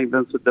day at St.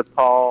 Vincent de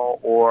Paul,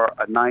 or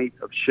a night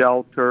of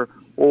shelter,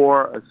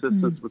 or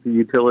assistance with the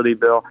utility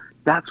bill.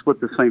 That's what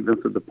the St.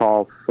 Vincent de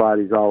Paul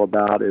Society is all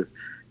about, is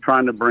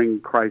trying to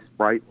bring Christ's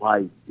bright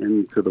light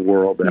into the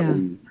world that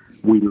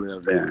we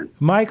live in.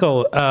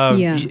 Michael,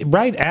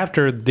 right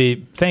after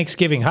the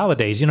Thanksgiving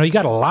holidays, you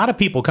got a lot of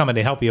people coming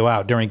to help you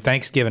out during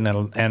Thanksgiving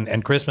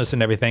and Christmas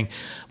and everything,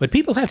 but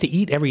people have to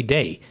eat every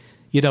day.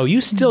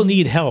 You still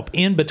need help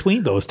in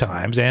between those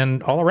times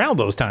and all around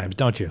those times,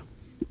 don't you?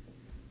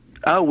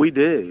 Oh, we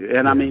do.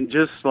 And I mean,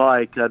 just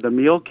like the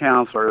meal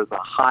counts are the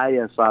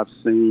highest I've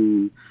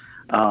seen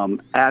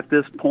at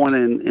this point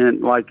in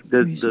like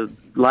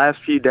the last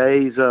few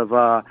days of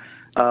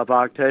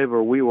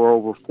October. We were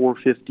over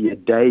 450 a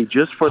day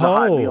just for the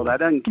hot meal.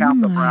 That doesn't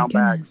count the brown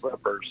bag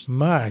flippers.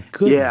 My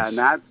goodness. Yeah, and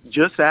that's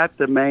just at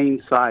the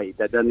main site.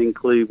 That doesn't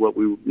include what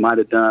we might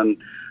have done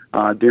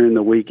during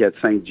the week at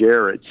St.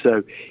 Jared.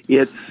 So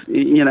it's,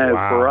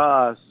 for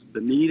us, the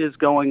need is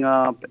going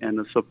up and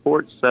the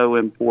support's so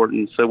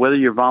important. So whether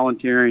you're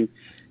volunteering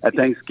at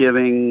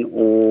Thanksgiving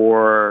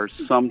or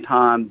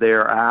sometime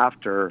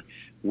thereafter,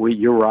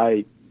 you're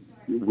right,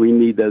 we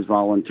need those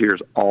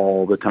volunteers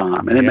all the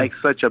time. And it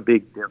makes such a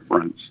big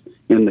difference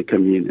in the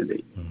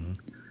community.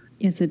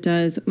 Yes, it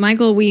does.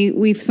 Michael,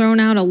 we've thrown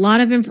out a lot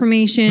of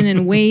information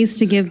and ways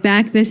to give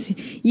back this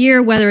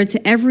year, whether it's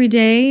every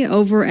day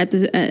over at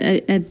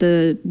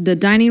the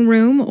dining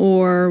room,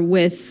 or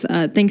with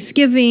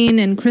Thanksgiving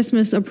and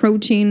Christmas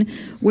approaching.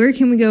 Where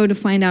can we go to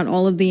find out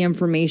all of the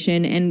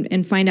information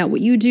and find out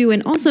what you do?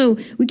 And also,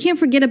 we can't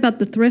forget about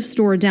the thrift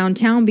store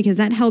downtown, because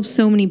that helps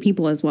so many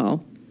people as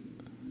well.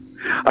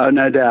 Oh,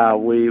 no doubt.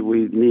 We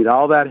need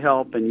all that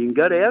help, and you can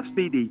go to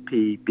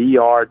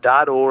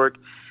svdpbr.org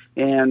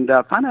and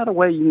find out a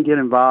way you can get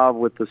involved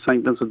with the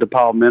St. Vincent de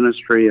Paul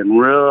ministry and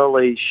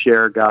really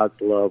share God's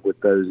love with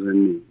those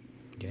in need.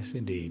 Yes,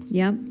 indeed.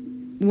 Yep.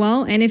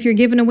 Well, and if you're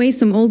giving away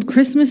some old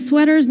Christmas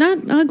sweaters, not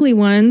ugly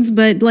ones,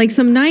 but like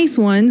some nice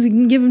ones, you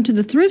can give them to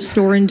the thrift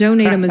store and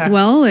donate them as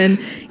well. And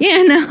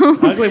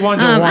ugly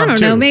ones are warm I don't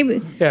too. know,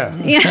 maybe. Yeah.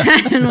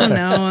 I don't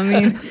know. I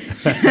mean,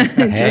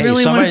 hey,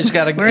 really somebody's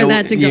got to wear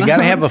that to go. You got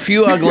to have a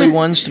few ugly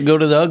ones to go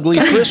to the ugly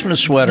Christmas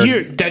sweater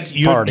party,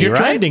 you're right?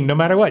 trending no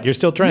matter what. You're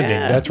still trending.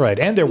 Yeah. That's right,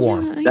 and they're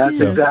warm. That's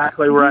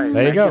exactly right.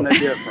 There you go. Making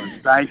a difference.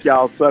 Thank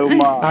y'all so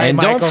much. And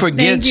Michael. don't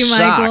forget Thank you,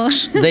 Michael.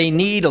 socks. They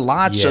need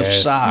lots of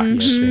socks.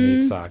 Yes, they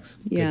need socks.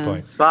 Yeah. Good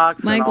point.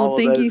 Socks Michael, and all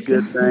thank of you those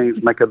so good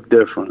things make a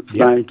difference.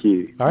 Yep. Thank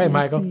you. All right, Yes,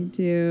 Michael. you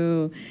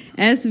do.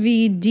 svdpbr.org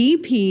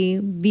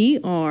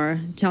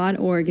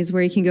is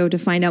where you can go to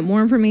find out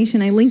more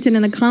information. I linked it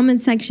in the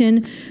comment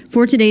section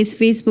for today's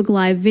Facebook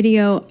Live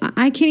video.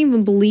 I can't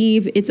even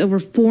believe it's over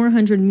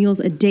 400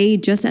 meals a day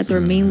just at their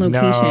main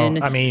location.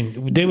 No, I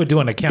mean, they were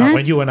doing a count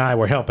when you and I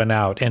were helping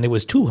out, and it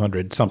was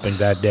 200 something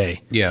that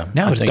day. Yeah,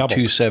 now I it's think double.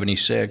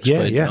 276. Yeah,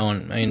 but yeah.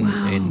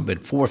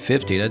 But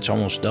 450, that's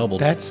almost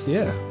doubled. That's a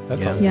Yeah,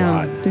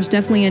 lot. there's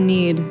definitely a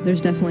need.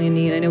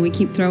 I know we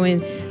keep throwing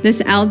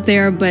this out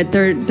there, but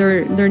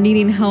they're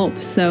needing help.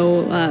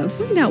 So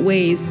find out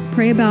ways,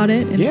 pray about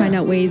it, and find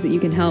out ways that you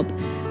can help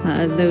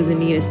those in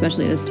need,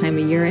 especially this time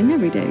of year and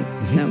every day.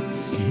 Mm-hmm. So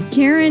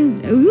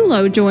Karen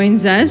Ullo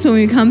joins us when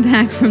we come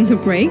back from the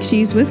break.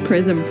 She's with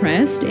Chrism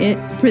Press.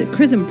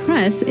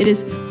 It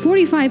is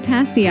 45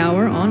 past the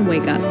hour on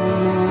Wake Up.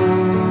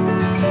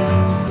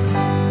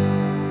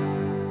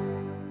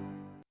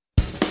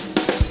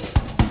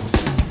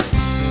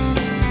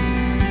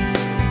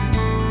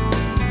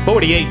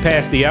 48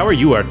 past the hour.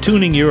 You are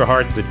tuning your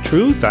heart to the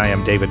truth. I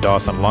am David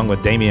Dawson, along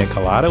with Damian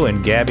Acaldo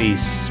and Gabby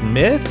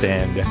Smith.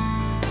 And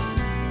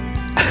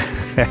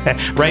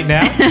right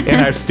now in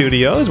our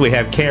studios, we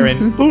have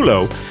Karen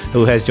Ullo,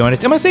 who has joined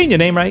us. Am I saying your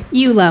name right?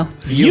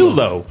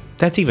 Ullo.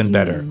 That's even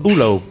better.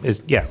 Ullo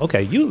is,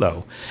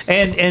 Ullo.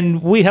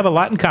 And we have a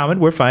lot in common.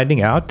 We're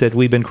finding out that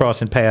we've been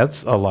crossing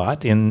paths a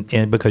lot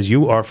because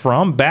you are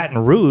from Baton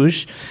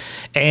Rouge,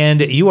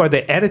 and you are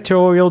the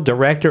editorial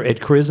director at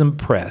Chrism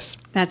Press.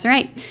 That's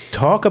right.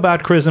 Talk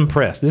about Chrism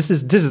Press. This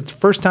is the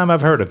first time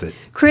I've heard of it.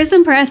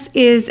 Chrism Press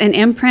is an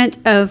imprint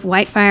of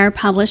Whitefire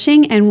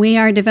Publishing, and we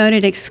are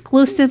devoted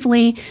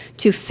exclusively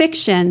to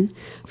fiction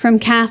from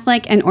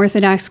Catholic and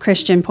Orthodox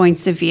Christian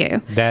points of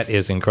view. That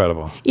is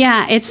incredible.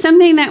 Yeah, it's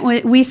something that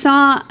we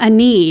saw a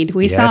need.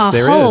 We saw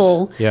a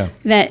hole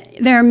that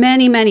there are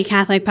many, many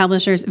Catholic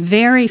publishers.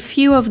 Very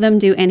few of them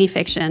do any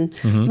fiction.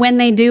 Mm-hmm. When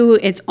they do,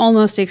 it's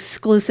almost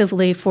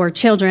exclusively for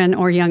children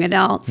or young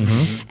adults.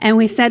 Mm-hmm. And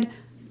we said,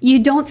 you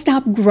don't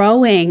stop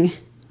growing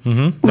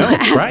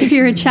after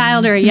you're a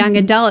child or a young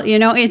adult. You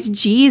know, it's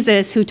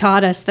Jesus who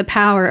taught us the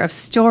power of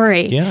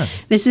story. Yeah.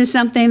 This is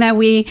something that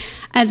we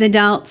as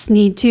adults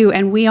need too.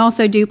 And we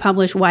also do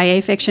publish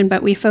YA fiction,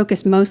 but we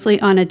focus mostly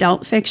on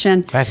adult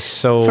fiction. That's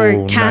so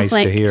for Catholics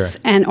nice to hear.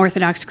 And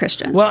Orthodox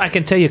Christians. Well, I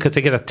can tell you because I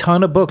get a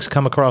ton of books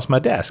come across my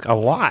desk, a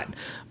lot,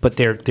 but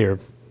they're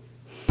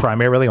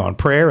primarily on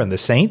prayer and the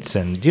saints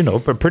and,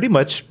 pretty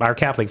much our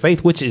Catholic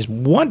faith, which is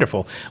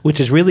wonderful, which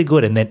is really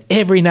good. And then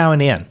every now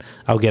and then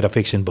I'll get a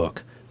fiction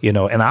book, and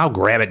I'll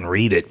grab it and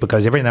read it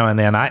because every now and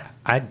then I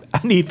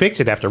need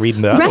fiction after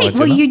reading the other ones. Right,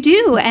 well, you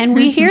do, and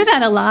we hear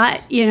that a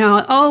lot,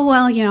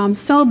 I'm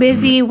so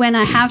busy. When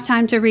I have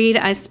time to read,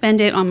 I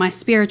spend it on my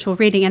spiritual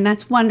reading, and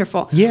that's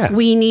wonderful. Yeah.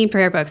 We need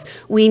prayer books.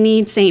 We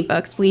need saint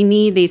books. We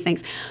need these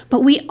things. But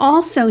we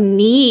also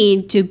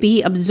need to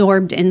be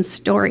absorbed in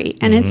story,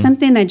 and it's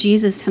something that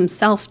Jesus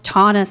himself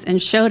taught us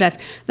and showed us.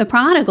 The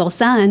prodigal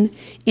son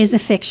is a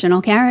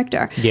fictional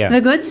character. Yeah.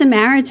 The Good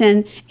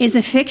Samaritan is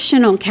a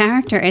fictional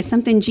character. It's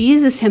something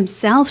Jesus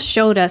himself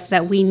showed us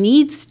that we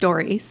need stories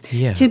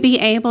to be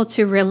able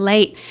to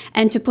relate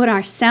and to put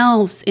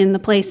ourselves in the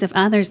place of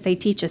others. They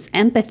teach us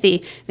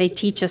empathy. They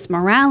teach us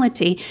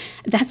morality.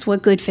 That's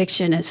what good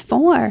fiction is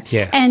for.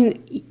 Yeah.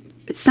 And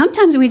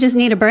sometimes we just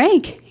need a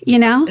break,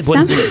 No,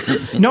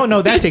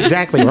 that's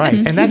exactly right.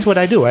 And that's what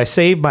I do. I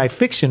save my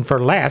fiction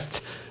for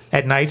last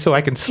at night so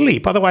I can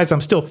sleep. Otherwise,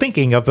 I'm still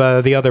thinking of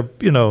the other,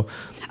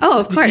 Oh,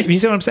 of course. You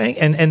see what I'm saying?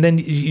 And then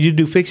you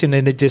do fiction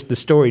and the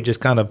story just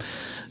kind of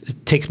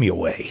takes me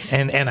away.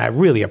 And I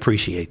really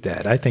appreciate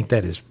that. I think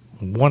that is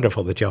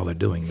wonderful that y'all are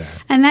doing that.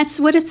 And that's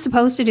what it's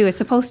supposed to do. It's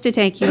supposed to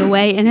take you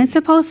away, and it's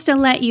supposed to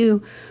let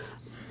you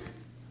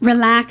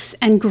relax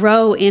and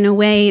grow in a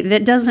way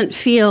that doesn't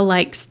feel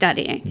like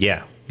studying.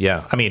 Yeah.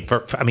 I mean,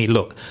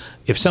 look,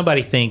 if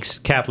somebody thinks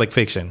Catholic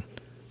fiction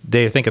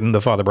they're thinking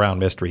the Father Brown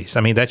mysteries.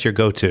 I mean, that's your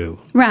go-to.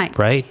 Right.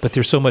 Right? But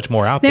there's so much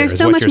more out there. There's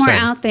so much more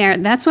out there.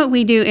 That's what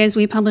we do is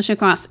we publish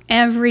across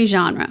every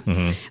genre.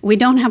 Mm-hmm. We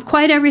don't have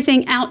quite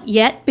everything out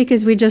yet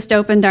because we just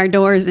opened our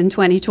doors in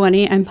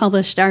 2020 and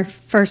published our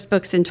first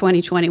books in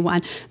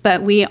 2021.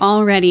 But we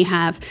already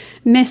have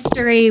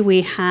mystery,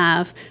 we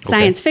have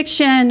science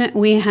fiction,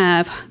 we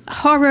have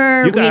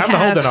horror, we have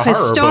holding a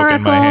historical. Horror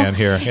book in my hand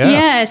here. Yeah.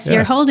 Yes,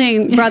 you're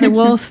holding Brother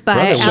Wolf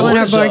by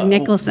Eleanor Borg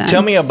Nicholson.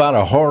 Tell me about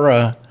a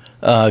horror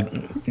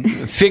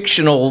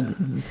fictional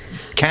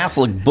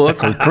Catholic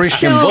book or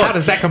Christian book. How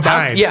does that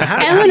combine?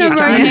 How do you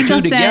tie the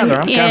two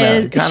together?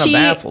 I'm kind of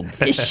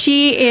baffled.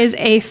 She is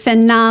a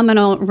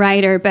phenomenal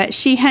writer, but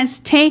she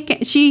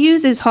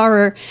uses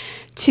horror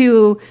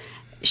to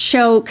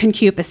show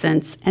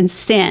concupiscence and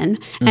sin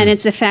and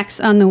its effects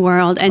on the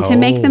world and to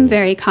make them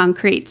very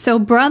concrete. So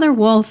Brother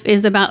Wolf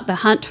is about the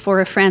hunt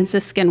for a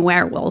Franciscan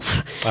werewolf.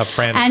 A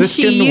Franciscan and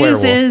she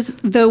uses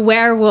the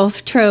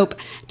werewolf trope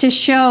to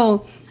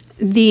show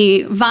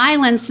the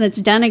violence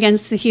that's done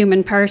against the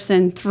human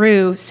person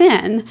through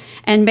sin.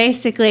 And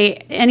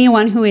basically,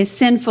 anyone who is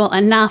sinful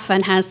enough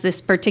and has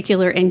this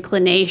particular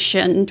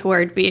inclination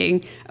toward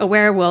being a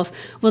werewolf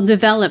will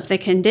develop the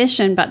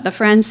condition. But the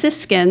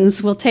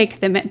Franciscans will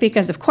take them,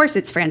 because of course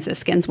it's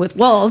Franciscans with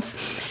wolves,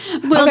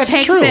 will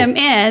take them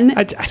in.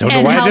 I don't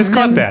know why I just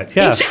caught that.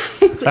 Yeah.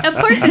 Of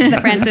course it's the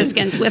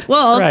Franciscans with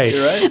wolves.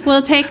 Right.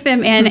 We'll take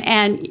them in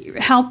and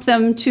help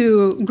them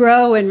to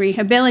grow and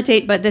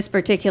rehabilitate. But this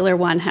particular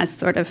one has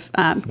sort of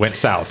went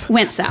south,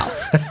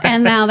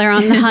 and now they're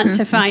on the hunt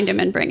to find him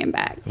and bring him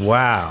back.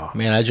 Wow,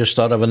 man! I just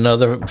thought of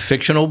another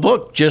fictional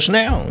book just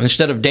now.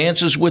 Instead of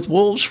Dances with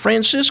Wolves,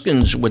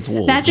 Franciscans with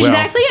Wolves. That's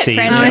exactly it.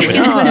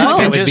 Franciscans with Wolves.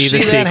 I can just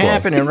see that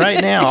happening right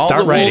now. All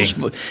the wolves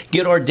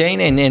get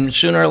ordained, and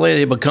sooner or later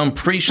they become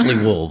priestly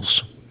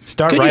wolves.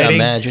 Start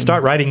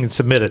writing and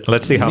submit it.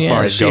 Let's see how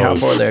far it goes. How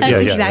far that That's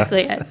goes.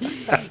 exactly it.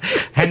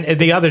 And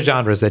the other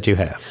genres that you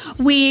have?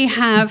 We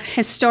have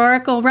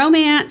historical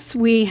romance.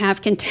 We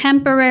have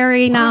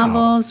contemporary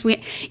novels.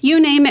 You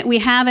name it, we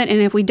have it.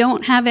 And if we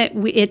don't have it,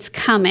 it's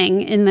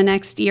coming in the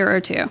next year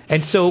or two.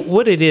 And so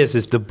what it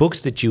is the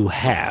books that you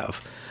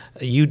have,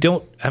 you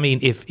don't, I mean,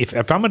 if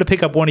I'm going to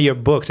pick up one of your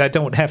books, I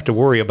don't have to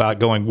worry about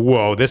going,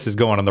 whoa, this is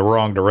going in the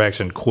wrong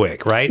direction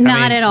quick, right?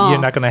 Not at all.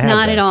 You're not going to have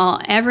Not that. at all.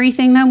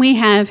 Everything that we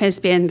have has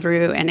been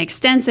through an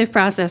extensive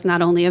process,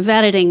 not only of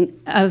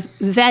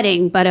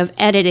vetting, but of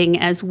editing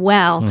as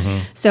well. Mm-hmm.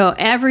 So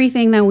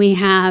everything that we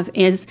have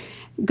is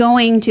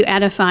going to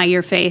edify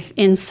your faith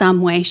in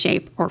some way,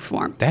 shape, or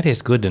form. That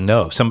is good to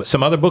know.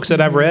 Some other books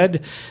that I've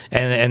read,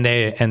 and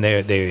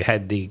they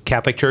had the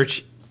Catholic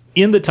Church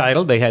in the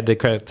title. They had the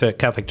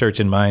Catholic Church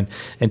in mind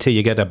until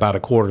you get about a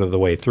quarter of the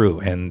way through.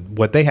 And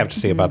what they have to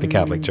say about the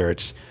Catholic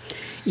Church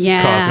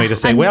caused me to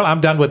say, well,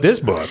 I'm done with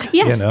this book.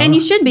 Yes, and you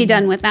should be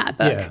done with that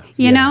book.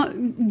 You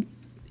know,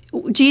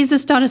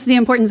 Jesus taught us the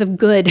importance of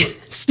good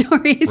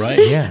stories.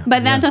 Right. Yeah.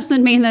 But that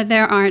doesn't mean that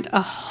there aren't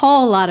a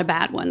whole lot of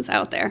bad ones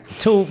out there.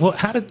 So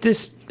how did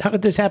this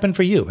happen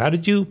for you? How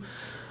did you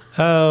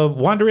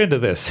wander into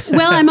this?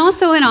 Well, I'm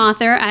also an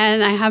author,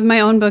 and I have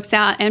my own books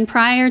out. And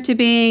prior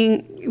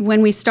to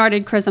when we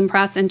started Chrism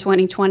Press in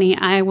 2020,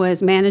 I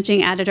was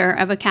managing editor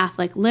of a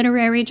Catholic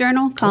literary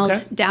journal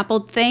called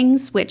Dappled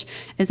Things, which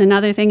is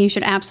another thing you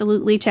should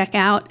absolutely check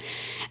out.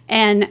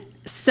 And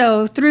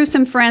so through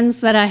some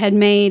friends that I had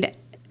made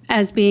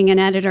as being an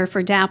editor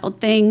for Dappled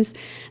Things,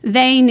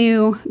 they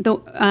knew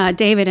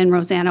David and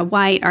Rosanna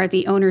White are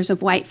the owners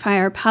of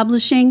Whitefire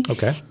Publishing.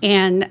 Okay.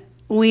 And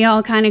we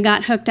all kind of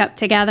got hooked up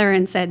together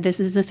and said, this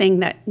is the thing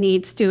that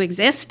needs to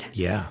exist.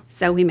 Yeah.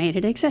 So we made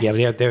it exist.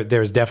 Yeah,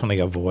 there's definitely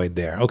a void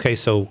there. Okay,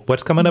 so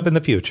what's coming up in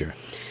the future?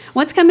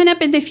 What's coming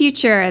up in the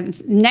future?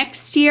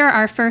 Next year,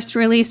 our first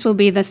release will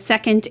be the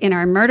second in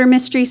our murder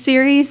mystery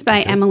series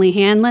by Emily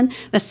Hanlon.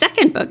 The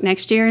second book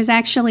next year is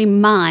actually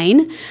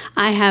mine.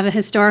 I have a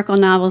historical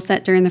novel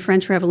set during the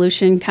French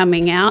Revolution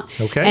coming out.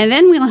 Okay. And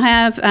then we'll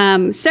have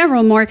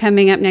several more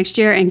coming up next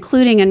year,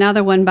 including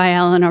another one by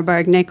Eleanor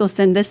Borg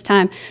Nicholson. This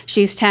time,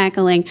 she's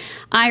tackling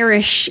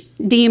Irish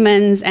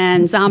demons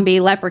and zombie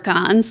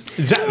leprechauns.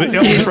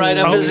 Right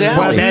up his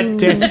alley.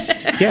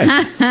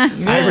 Yes.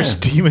 Irish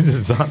demons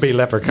and zombie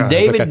leprechauns.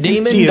 David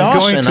Demon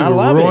Dawson. I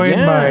love it.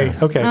 Yeah.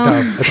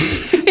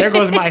 There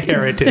goes my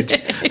heritage.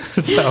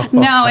 So.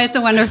 No, it's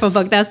a wonderful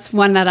book. That's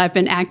one that I've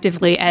been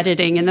actively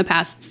editing in the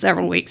past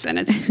several weeks, and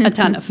it's a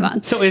ton of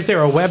fun. So is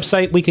there a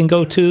website we can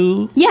go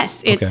to?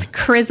 Yes, it's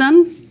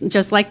Chrism,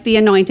 just like the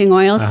anointing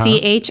oil,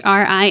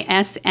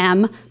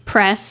 CHRISM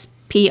Press,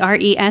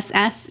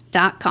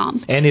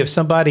 PRESS.com. And if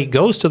somebody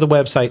goes to the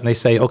website and they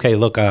say, okay,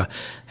 look, I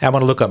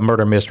want to look up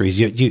murder mysteries,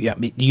 you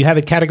have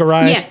it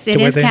categorized? Yes,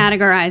 it is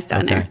categorized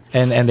on there.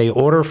 And they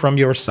order from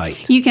your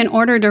site? You can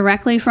order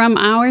directly from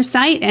our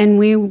site, and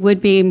we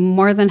would be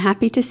more than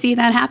happy to see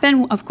that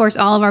happen. Of course,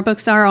 all of our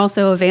books are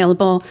also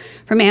available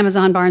from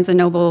Amazon, Barnes &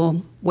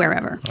 Noble,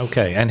 wherever.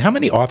 Okay. And how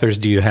many authors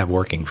do you have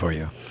working for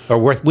you? Or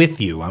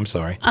with you, I'm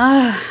sorry.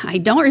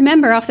 I don't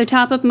remember off the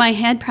top of my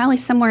head, probably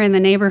somewhere in the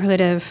neighborhood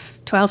of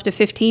 12 to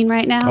 15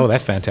 right now. Oh,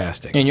 that's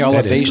fantastic. And y'all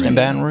are based in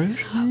Baton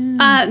Rouge?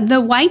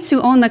 The Whites who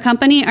own the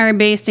company are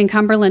based in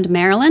Cumberland,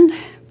 Maryland,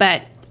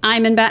 but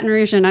I'm in Baton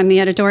Rouge and I'm the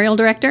editorial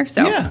director.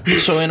 So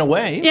so in a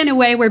way,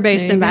 we're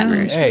based in Baton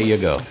Rouge. There you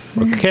go.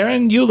 Well,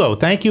 Karen Ullo,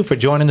 thank you for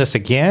joining us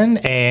again.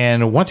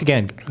 And once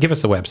again, give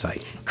us the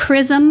website.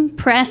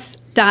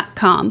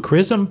 ChrismPress.com.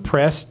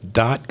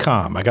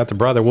 ChrismPress.com. I got the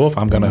Brother Wolf.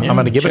 I'm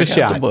gonna give it a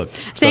shot. The book.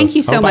 Thank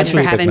you so much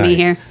for having me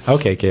here.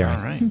 Okay, Karen.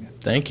 All right.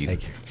 Thank you.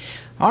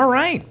 All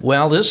right.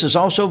 Well, this is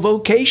also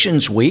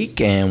Vocations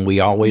Week, and we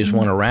always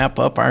want to wrap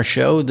up our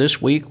show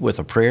this week with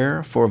a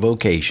prayer for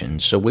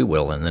vocations. So we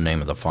will, in the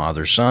name of the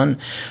Father, Son,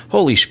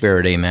 Holy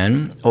Spirit,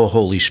 amen. O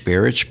Holy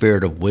Spirit,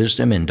 Spirit of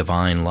wisdom and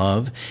divine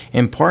love,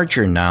 impart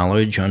your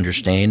knowledge,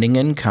 understanding,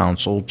 and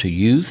counsel to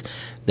youth,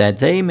 that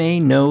they may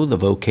know the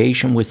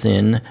vocation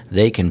within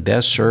they can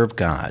best serve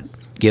God.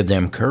 Give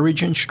them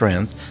courage and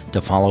strength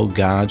to follow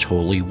God's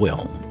holy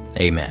will.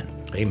 Amen.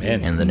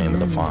 Amen. In the name of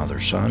the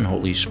Father, Son,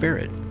 Holy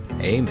Spirit.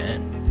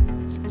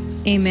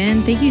 Amen.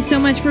 Amen. Thank you so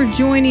much for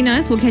joining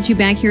us. We'll catch you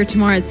back here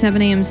tomorrow at 7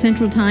 a.m.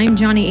 Central Time.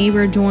 Johnny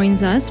Aber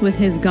joins us with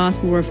his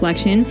gospel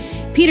reflection.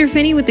 Peter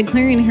Finney with the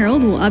Clarion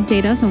Herald will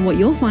update us on what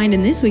you'll find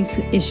in this week's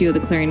issue of the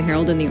Clarion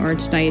Herald in the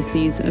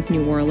Archdiocese of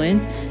New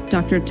Orleans.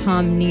 Dr.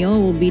 Tom Neal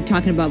will be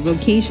talking about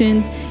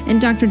vocations, and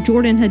Dr.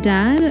 Jordan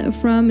Haddad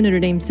from Notre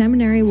Dame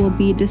Seminary will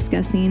be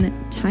discussing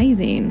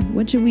tithing.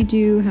 What should we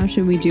do? How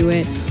should we do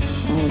it?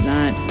 All of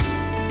that.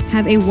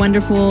 Have a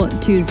wonderful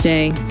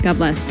Tuesday. God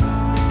bless.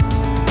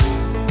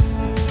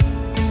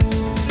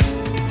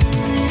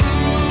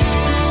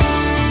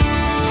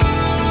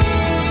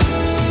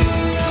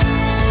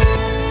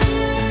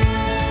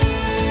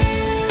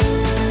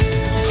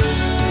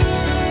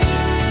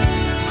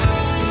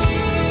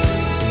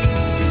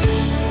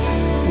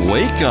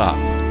 Wake Up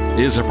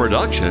is a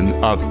production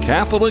of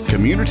Catholic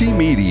Community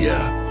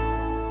Media.